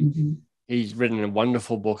magazine. Right. Mm-hmm. He's written a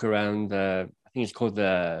wonderful book around I think it's called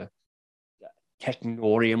the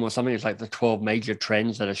Technorium or something. It's like the 12 major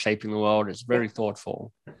trends that are shaping the world. It's very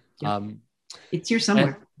thoughtful. Yeah. It's here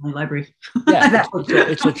somewhere in my library. Yeah,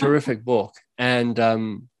 it's a terrific book. And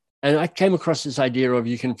I came across this idea of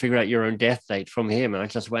you can figure out your own death date from him, and I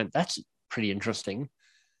just went, that's pretty interesting.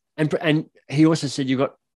 And he also said you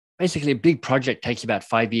got basically a big project takes about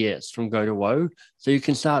 5 years from go to woe. So you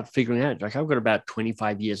can start figuring out, like, I've got about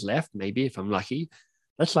 25 years left, maybe, if I'm lucky.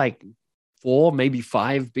 That's like 4, maybe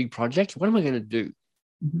 5 big projects. What am I going to do?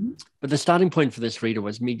 Mm-hmm. But the starting point for this reader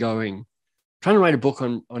was me trying to write a book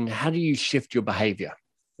on how do you shift your behavior?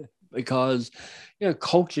 Because,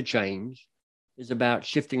 culture change is about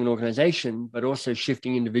shifting an organization, but also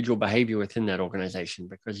shifting individual behavior within that organization,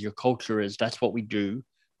 because your culture that's what we do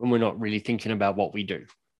when we're not really thinking about what we do.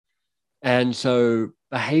 And so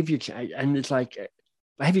behavior change, and it's like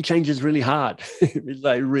behavior change is really hard. It's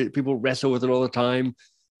like people wrestle with it all the time.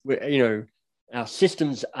 Our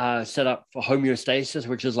systems are set up for homeostasis,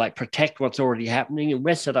 which is like protect what's already happening. And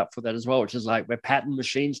we're set up for that as well, which is like we're pattern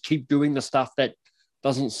machines, keep doing the stuff that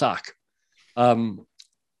doesn't suck.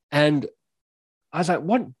 And I was like,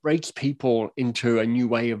 what breaks people into a new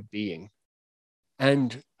way of being?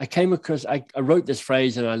 And I came across, I wrote this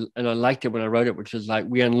phrase and I liked it when I wrote it, which is like,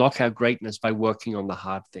 we unlock our greatness by working on the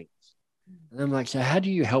hard things. And I'm like, so how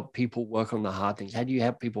do you help people work on the hard things? How do you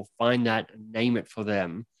help people find that and name it for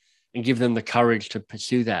them and give them the courage to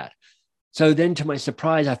pursue that? So then, to my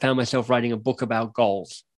surprise, I found myself writing a book about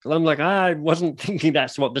goals. Because I'm like, I wasn't thinking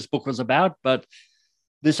that's what this book was about, but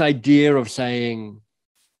this idea of saying,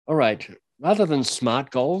 all right, rather than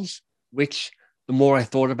SMART goals, which the more I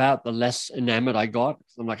thought about, the less enamored I got.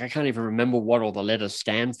 I'm like, I can't even remember what all the letters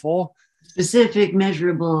stand for. Specific,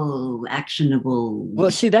 measurable, actionable.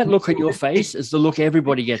 Well, see, that look on your face is the look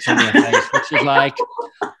everybody gets on their face, which is like,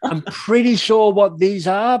 I'm pretty sure what these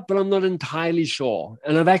are, but I'm not entirely sure.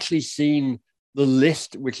 And I've actually seen the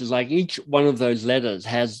list, which is like each one of those letters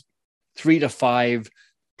has 3 to 5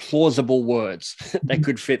 plausible words that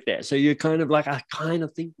could fit there. So you're kind of like, I kind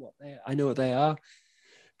of think I know what they are.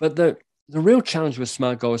 But the real challenge with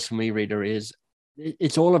SMART goals for me, reader, is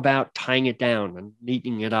it's all about tying it down and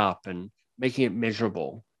neatening it up and making it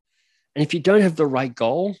measurable. And if you don't have the right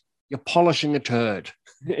goal, you're polishing a turd.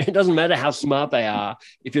 It doesn't matter how smart they are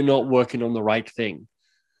if you're not working on the right thing.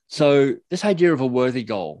 So this idea of a worthy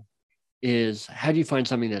goal is, how do you find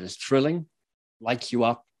something that is thrilling, lights you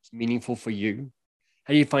up, is meaningful for you?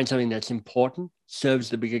 How do you find something that's important, serves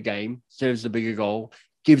the bigger game, serves the bigger goal,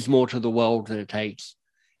 gives more to the world than it takes?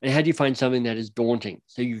 And how do you find something that is daunting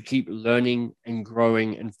so you keep learning and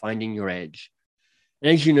growing and finding your edge?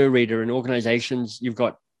 And as you know, Rita, in organizations, you've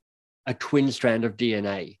got a twin strand of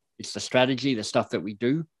DNA. It's the strategy, the stuff that we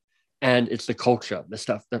do, and it's the culture, the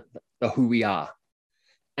stuff that the who we are.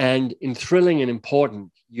 And in thrilling and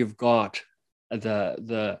important, you've got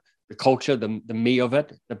the culture, the me of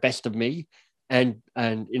it, the best of me, and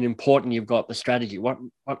in important, you've got the strategy, what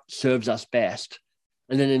serves us best.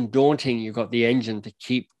 And then in daunting, you've got the engine to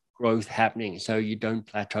keep growth happening, so you don't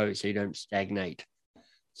plateau, so you don't stagnate.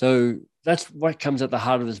 So that's what comes at the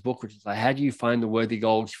heart of this book, which is like, how do you find the worthy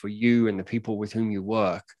goals for you and the people with whom you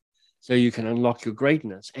work, so you can unlock your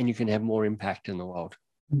greatness and you can have more impact in the world.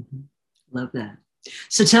 Mm-hmm. Love that.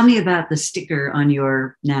 So tell me about the sticker on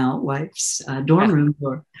your now wife's dorm room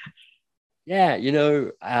door. Yeah,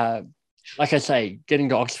 like I say, getting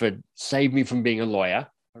to Oxford saved me from being a lawyer.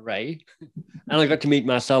 Hooray. And I got to meet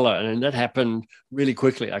Marcella, and that happened really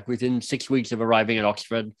quickly. Like within 6 weeks of arriving at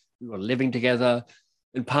Oxford, we were living together.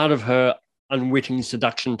 And part of her unwitting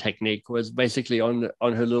seduction technique was basically on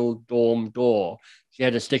her little dorm door, she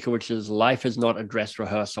had a sticker which is "Life is not a dress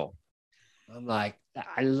rehearsal." I'm like,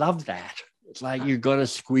 I love that. It's like you got to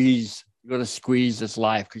squeeze this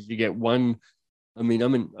life, because you get one. I mean,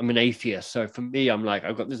 I'm an atheist, so for me, I'm like,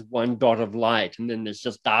 I've got this one dot of light, and then there's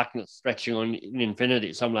just darkness stretching on in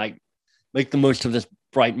infinity. So I'm like, make the most of this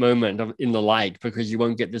bright moment in the light, because you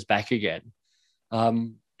won't get this back again.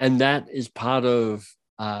 And that is part of,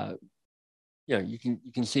 you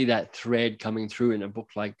can see that thread coming through in a book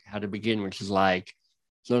like How to Begin, which is like,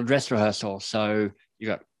 it's not a dress rehearsal. So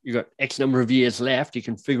you got X number of years left. You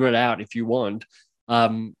can figure it out if you want.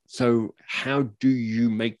 So how do you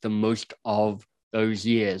make the most of those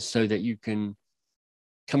years so that you can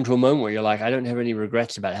come to a moment where you're like, I don't have any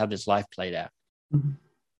regrets about how this life played out? Mm-hmm.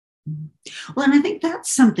 Well, and I think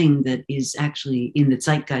that's something that is actually in the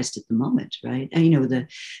zeitgeist at the moment, right? And, the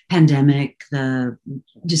pandemic, the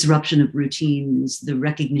disruption of routines, the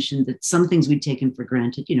recognition that some things we'd taken for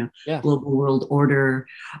granted, global world order,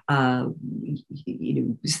 the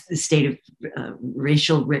state of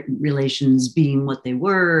racial relations being what they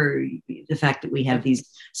were, the fact that we have these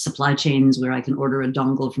supply chains where I can order a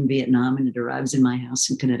dongle from Vietnam and it arrives in my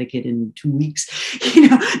house in Connecticut in 2 weeks,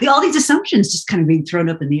 all these assumptions just kind of being thrown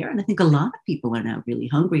up in the air. And I think a lot of people are now really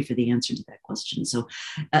hungry for the answer to that question. So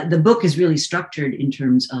the book is really structured in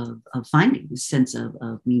terms of finding this sense of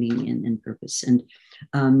meaning and purpose.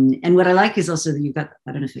 And what I like is also that you've got,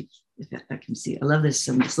 I don't know if I can see, I love this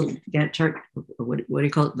little Gantt chart, or what do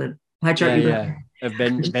you call it? The pie chart? Yeah. A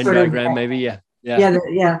Venn diagram, maybe.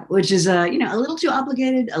 Yeah. Which is a little too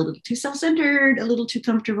obligated, a little too self-centered, a little too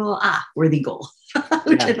comfortable. Worthy goal,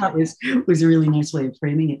 which I thought was a really nice way of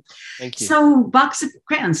framing it. Thank you. So, Box of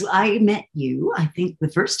Crayons. I met you, I think, the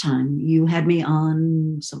first time you had me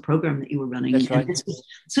on some program that you were running. That's right. This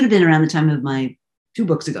would have been around the time of my 2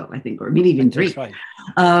 books ago, I think, or maybe even 3. That's right.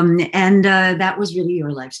 That was really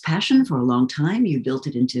your life's passion for a long time. You built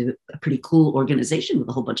it into a pretty cool organization with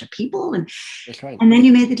a whole bunch of people, that's right. And then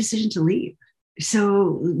you made the decision to leave.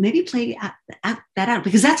 So maybe play that out,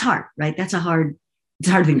 because that's hard, right? It's a hard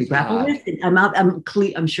thing to grapple with.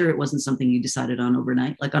 I'm sure it wasn't something you decided on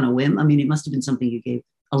overnight, like on a whim. I mean, it must have been something you gave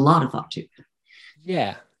a lot of thought to.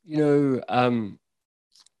 Yeah.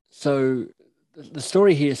 So the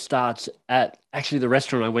story here starts at actually the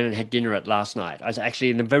restaurant I went and had dinner at last night. I was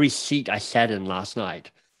actually in the very seat I sat in last night.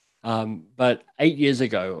 But 8 years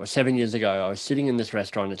ago or 7 years ago, I was sitting in this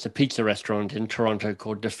restaurant. It's a pizza restaurant in Toronto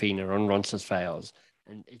called Defina on Roncesvalles.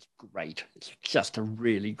 And it's great. It's just a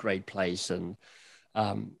really great place. And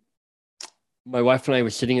my wife and I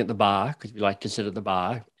were sitting at the bar, because we like to sit at the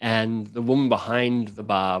bar. And the woman behind the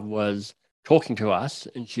bar was talking to us,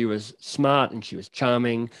 and she was smart and she was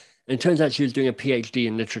charming. And it turns out she was doing a PhD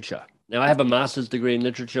in literature. Now, I have a master's degree in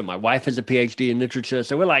literature. My wife has a PhD in literature.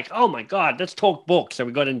 So we're like, oh my God, let's talk books. So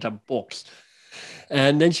we got into books.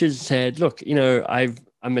 And then she said, look,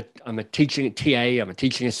 I'm a teaching TA, I'm a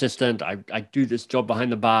teaching assistant. I do this job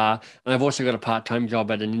behind the bar. And I've also got a part-time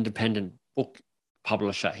job at an independent book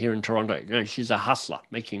publisher here in Toronto. She's a hustler,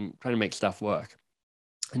 trying to make stuff work.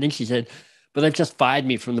 And then she said, but they've just fired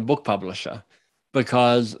me from the book publisher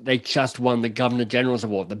because they just won the Governor General's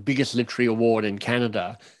Award, the biggest literary award in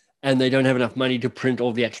Canada. And they don't have enough money to print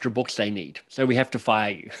all the extra books they need. So we have to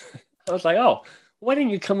fire you. I was like, oh, why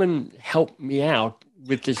don't you come and help me out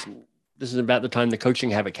with this? This is about the time The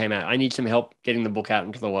Coaching Habit came out. I need some help getting the book out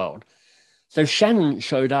into the world. So Shannon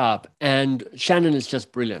showed up, and Shannon is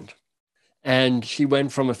just brilliant. And she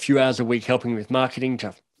went from a few hours a week helping with marketing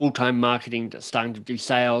to full-time marketing to starting to do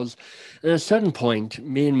sales. And at a certain point,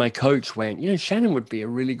 me and my coach went, Shannon would be a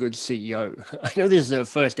really good CEO. I know this is her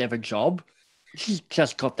first ever job. She's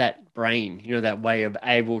just got that brain, that way of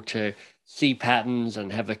able to see patterns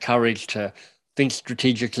and have the courage to think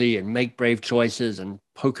strategically and make brave choices and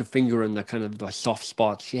poke a finger in the kind of the soft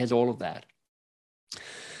spots. She has all of that.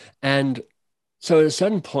 And so at a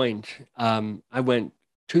certain point, I went,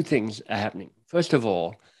 two things are happening. First of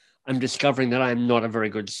all, I'm discovering that I'm not a very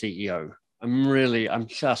good CEO. I'm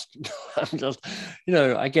just,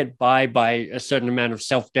 I get by a certain amount of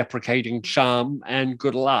self-deprecating charm and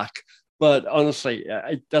good luck. But honestly,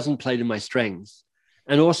 it doesn't play to my strengths.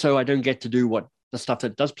 And also, I don't get to do the stuff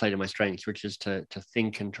that does play to my strengths, which is to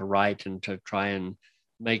think and to write and to try and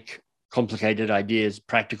make complicated ideas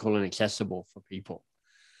practical and accessible for people.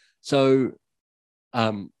 So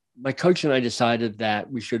my coach and I decided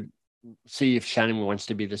that we should see if Shannon wants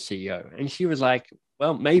to be the CEO. And she was like,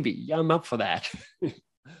 well, maybe. Yeah, I'm up for that. I'm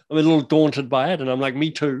a little daunted by it. And I'm like, me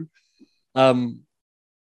too. And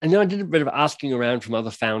then I did a bit of asking around from other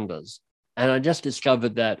founders. And I just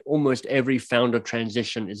discovered that almost every founder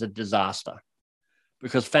transition is a disaster,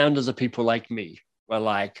 because founders are people like me.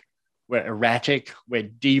 We're erratic, we're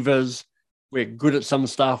divas, we're good at some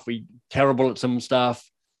stuff, we're terrible at some stuff.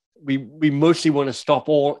 We mostly want to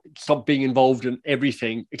stop being involved in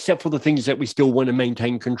everything, except for the things that we still want to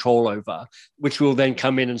maintain control over, which will then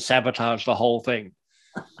come in and sabotage the whole thing.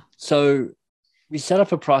 So we set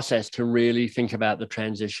up a process to really think about the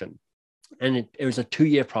transition. And it was a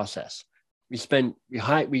 2-year process. We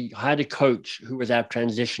hired a coach who was our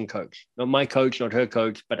transition coach, not my coach, not her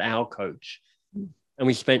coach, but our coach. And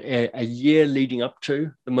we spent a year leading up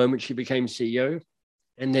to the moment she became CEO,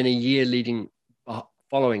 and then a year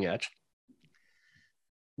following it,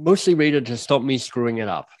 mostly Rita to stop me screwing it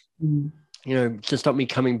up, to stop me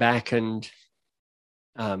coming back and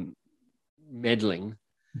meddling.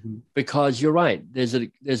 Because you're right, there's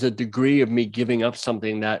a degree of me giving up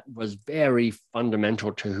something that was very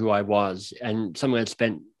fundamental to who I was, and something I'd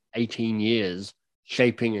spent 18 years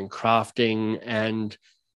shaping and crafting and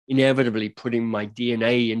inevitably putting my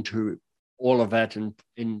DNA into all of that. And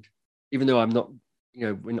even though I'm not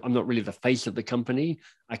really the face of the company,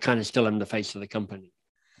 I kind of still am the face of the company.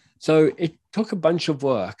 So it took a bunch of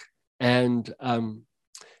work, and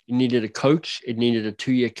it needed a coach. It needed a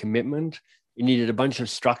 2-year commitment. It needed a bunch of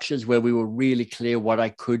structures where we were really clear what I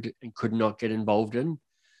could and could not get involved in.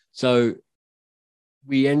 So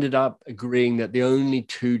we ended up agreeing that the only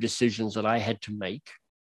 2 decisions that I had to make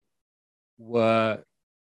were,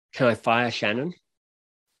 can I fire Shannon?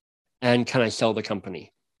 And can I sell the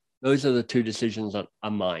company? Those are the 2 decisions that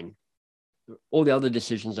are mine. All the other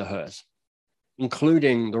decisions are hers,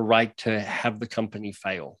 including the right to have the company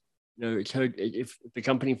fail. It's her, if the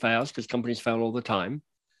company fails, because companies fail all the time,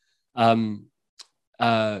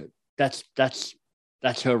 that's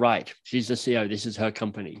her right. She's the CEO. This is her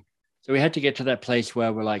company. So we had to get to that place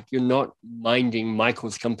where we're like, you're not minding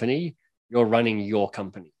Michael's company, you're running your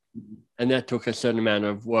company. And that took a certain amount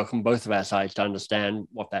of work on both of our sides to understand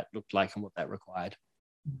what that looked like and what that required.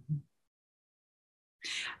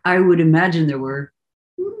 I would imagine there were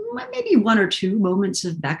maybe 1 or 2 moments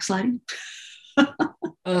of backsliding.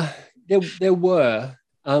 There were,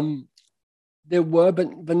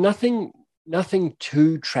 but nothing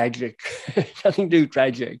too tragic. Nothing too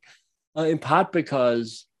tragic. In part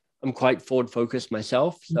because I'm quite forward focused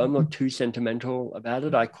myself, so I'm not too sentimental about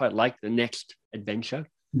it. I quite like the next adventure,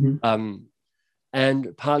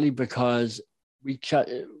 and partly because we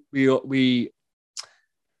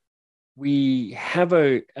have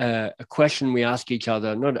a question we ask each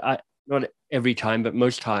other, not every time, but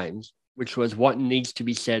most times, which was what needs to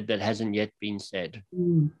be said that hasn't yet been said.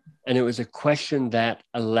 And it was a question that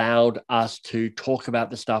allowed us to talk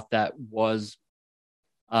about the stuff that was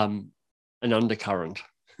an undercurrent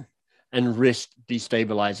and risked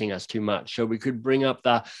destabilizing us too much. So we could bring up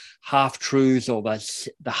the half-truths or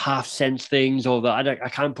the half-sense things, or I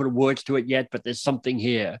can't put words to it yet, but there's something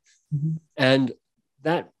here. And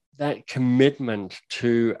that commitment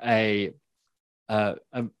to a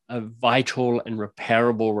vital and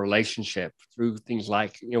repairable relationship through things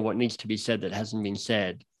like, what needs to be said that hasn't been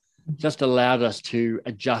said, just allowed us to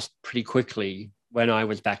adjust pretty quickly when I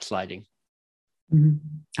was backsliding.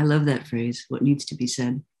 I love that phrase, what needs to be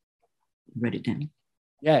said. Write it down.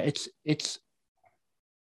 Yeah, it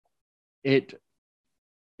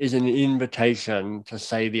is an invitation to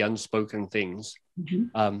say the unspoken things.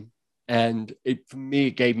 And for me,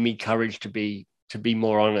 it gave me courage to be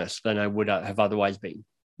more honest than I would have otherwise been.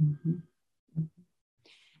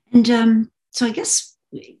 And so I guess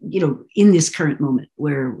in this current moment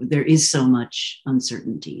where there is so much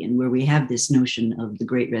uncertainty and where we have this notion of the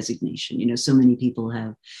great resignation, so many people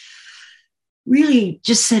have really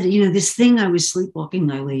just said, this thing I was sleepwalking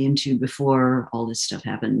my way into before all this stuff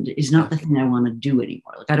happened is not the thing I want to do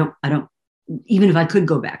anymore. Like, I don't, even if I could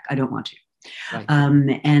go back, I don't want to. Right.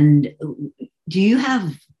 And do you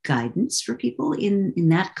have guidance for people in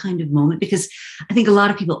that kind of moment? Because I think a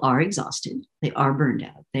lot of people are exhausted. They are burned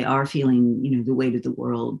out. They are feeling, the weight of the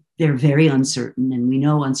world. They're very uncertain. And we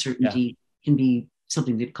know uncertainty can be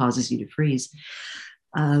something that causes you to freeze.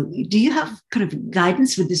 Do you have kind of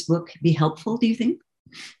guidance? Would this book be helpful, do you think?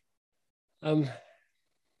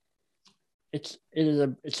 It's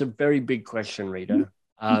a very big question, Rita,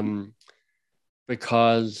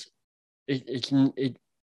 because it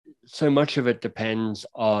so much of it depends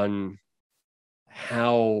on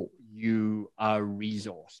how you are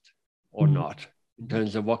resourced or not, in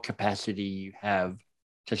terms of what capacity you have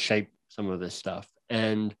to shape some of this stuff.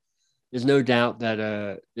 And there's no doubt that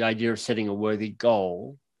the idea of setting a worthy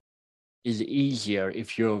goal is easier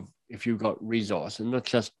if you've got resource, and not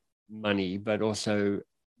just money, but also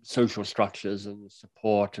social structures and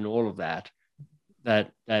support and all of that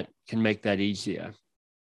can make that easier.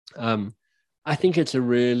 I think it's a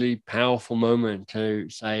really powerful moment to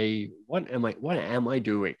say, what am I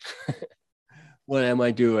doing? What am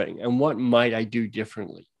I doing? And what might I do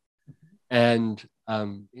differently? And,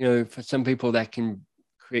 for some people that can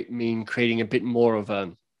mean creating a bit more of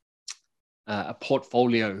a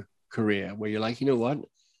portfolio career where you're like, what?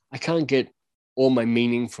 I can't get all my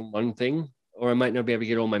meaning from one thing, or I might not be able to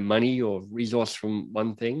get all my money or resource from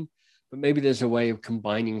one thing, but maybe there's a way of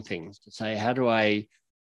combining things to say, how do I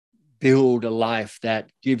build a life that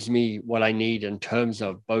gives me what I need in terms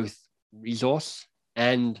of both resource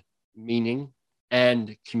and meaning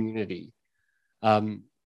and community?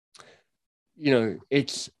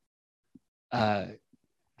 It's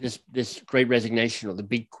this great resignation, or the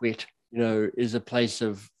big quit, is a place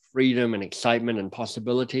of freedom and excitement and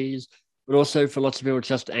possibilities, but also for lots of people,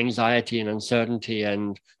 just anxiety and uncertainty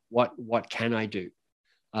and what can I do?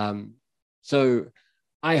 So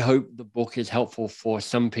I hope the book is helpful for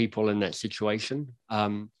some people in that situation.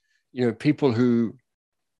 People who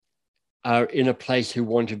are in a place who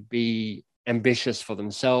want to be ambitious for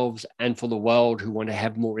themselves and for the world, who want to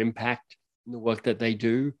have more impact in the work that they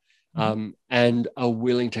do, and are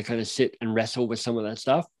willing to kind of sit and wrestle with some of that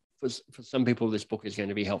stuff. For some people, this book is going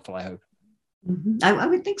to be helpful, I hope. I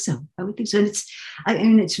would think so. And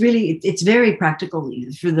it's very practical.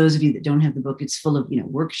 For those of you that don't have the book, it's full of,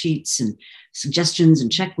 worksheets and suggestions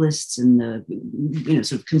and checklists and the,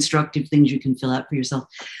 sort of constructive things you can fill out for yourself.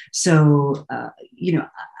 So,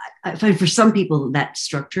 I find for some people that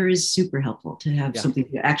structure is super helpful to have something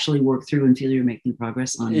to actually work through and feel you're making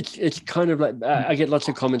progress on. It's kind of like, I get lots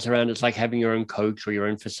of comments around, it's like having your own coach or your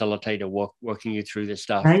own facilitator working you through this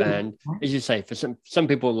stuff. Right. And as you say, for some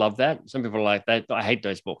people love that. Some people are like that. I hate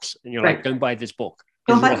those books. And you're like, don't buy this book.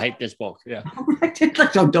 Because you'll hate this book. Yeah.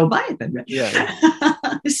 Like, don't buy it then. Right?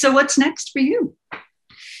 Yeah. So what's next for you?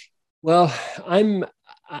 Well,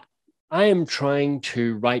 I am trying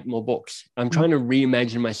to write more books. I'm trying to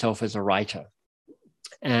reimagine myself as a writer.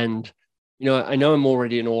 And, I know I'm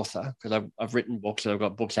already an author because I've written books and I've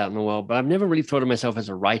got books out in the world, but I've never really thought of myself as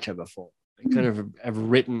a writer before. I kind of have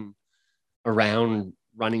written around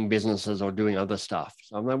running businesses or doing other stuff.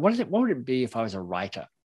 So I'm like, what would it be if I was a writer?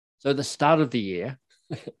 So at the start of the year,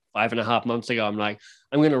 5.5 months ago, I'm like,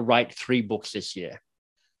 I'm going to write 3 books this year.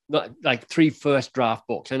 Not like 3 first draft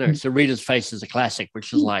books. I know. So Reader's Face is a classic,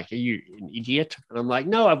 which is like, are you an idiot? And I'm like,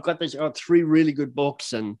 no, I've got 3 really good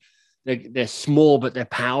books, and they're small, but they're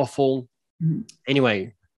powerful.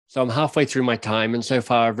 Anyway, so I'm halfway through my time, and so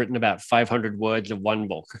far I've written about 500 words of one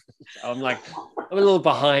book. So I'm like, I'm a little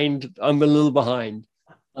behind.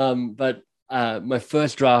 But my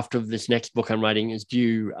first draft of this next book I'm writing is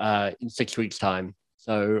due in 6 weeks' time.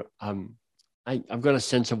 So I've got a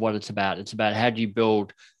sense of what it's about. It's about how do you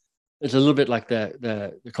build. It's a little bit like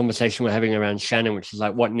the conversation we're having around Shannon, which is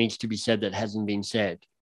like what needs to be said that hasn't been said.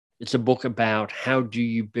 It's a book about how do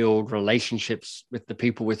you build relationships with the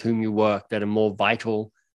people with whom you work that are more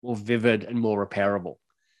vital, more vivid, and more repairable.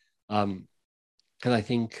 Because I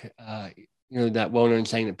think, that well-known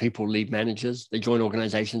saying that people leave managers. They join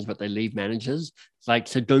organizations, but they leave managers. It's like,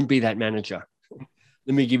 so don't be that manager.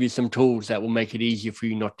 Let me give you some tools that will make it easier for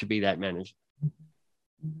you not to be that manager.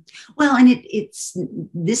 Well, and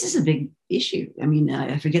this is a big issue. I mean,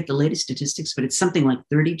 I forget the latest statistics, but it's something like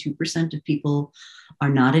 32% of people are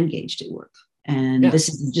not engaged at work. And this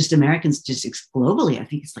is just American statistics. Globally, I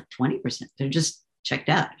think it's like 20%. They're just checked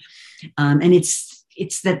out. And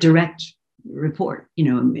it's that direct report.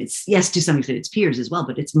 It's, yes, to some extent it's peers as well,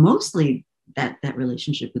 but it's mostly that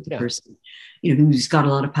relationship with the person, who's got a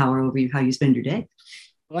lot of power over you, how you spend your day.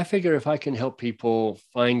 Well, I figure if I can help people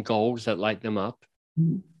find goals that light them up,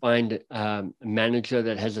 find a manager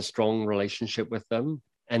that has a strong relationship with them,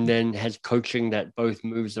 and then has coaching that both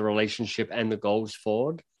moves the relationship and the goals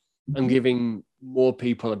forward, I'm giving more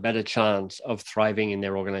people a better chance of thriving in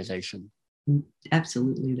their organization.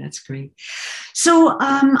 Absolutely. That's great. So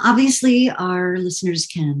obviously our listeners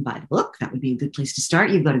can buy the book. That would be a good place to start.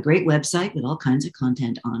 You've got a great website with all kinds of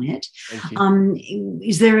content on it. Thank you.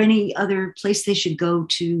 Is there any other place they should go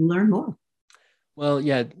to learn more? Well,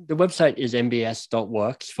 yeah, the website is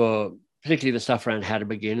mbs.works for particularly the stuff around how to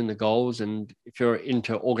begin and the goals. And if you're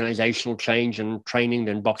into organizational change and training,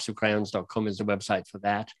 then boxofcrayons.com is the website for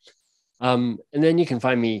that. And then you can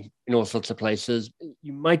find me in all sorts of places.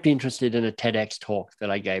 You might be interested in a TEDx talk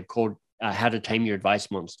that I gave called How to Tame Your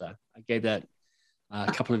Advice Monster. I gave that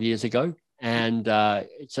a couple of years ago. And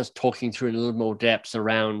it's just talking through in a little more depth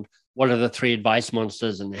around what are the 3 advice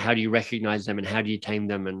monsters and how do you recognize them and how do you tame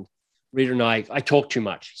them. And Rita and I talk too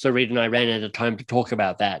much. So Rita and I ran out of time to talk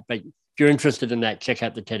about that. But if you're interested in that, check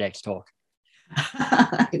out the TEDx talk.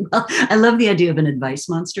 Well, I love the idea of an advice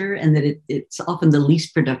monster, and that it's often the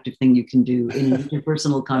least productive thing you can do in an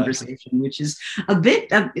interpersonal conversation, which is a bit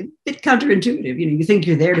counterintuitive. You think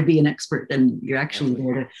you're there to be an expert, and you're actually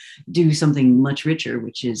there to do something much richer,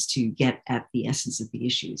 which is to get at the essence of the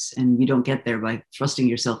issues. And you don't get there by thrusting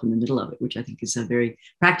yourself in the middle of it, which I think is a very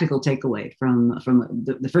practical takeaway from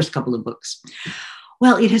the first couple of books.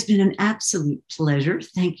 Well, it has been an absolute pleasure.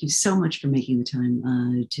 Thank you so much for making the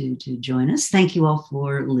time to join us. Thank you all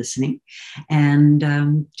for listening, and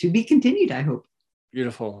to be continued, I hope.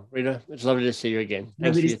 Beautiful. Rita, it's lovely to see you again.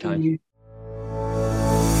 Thanks for your time.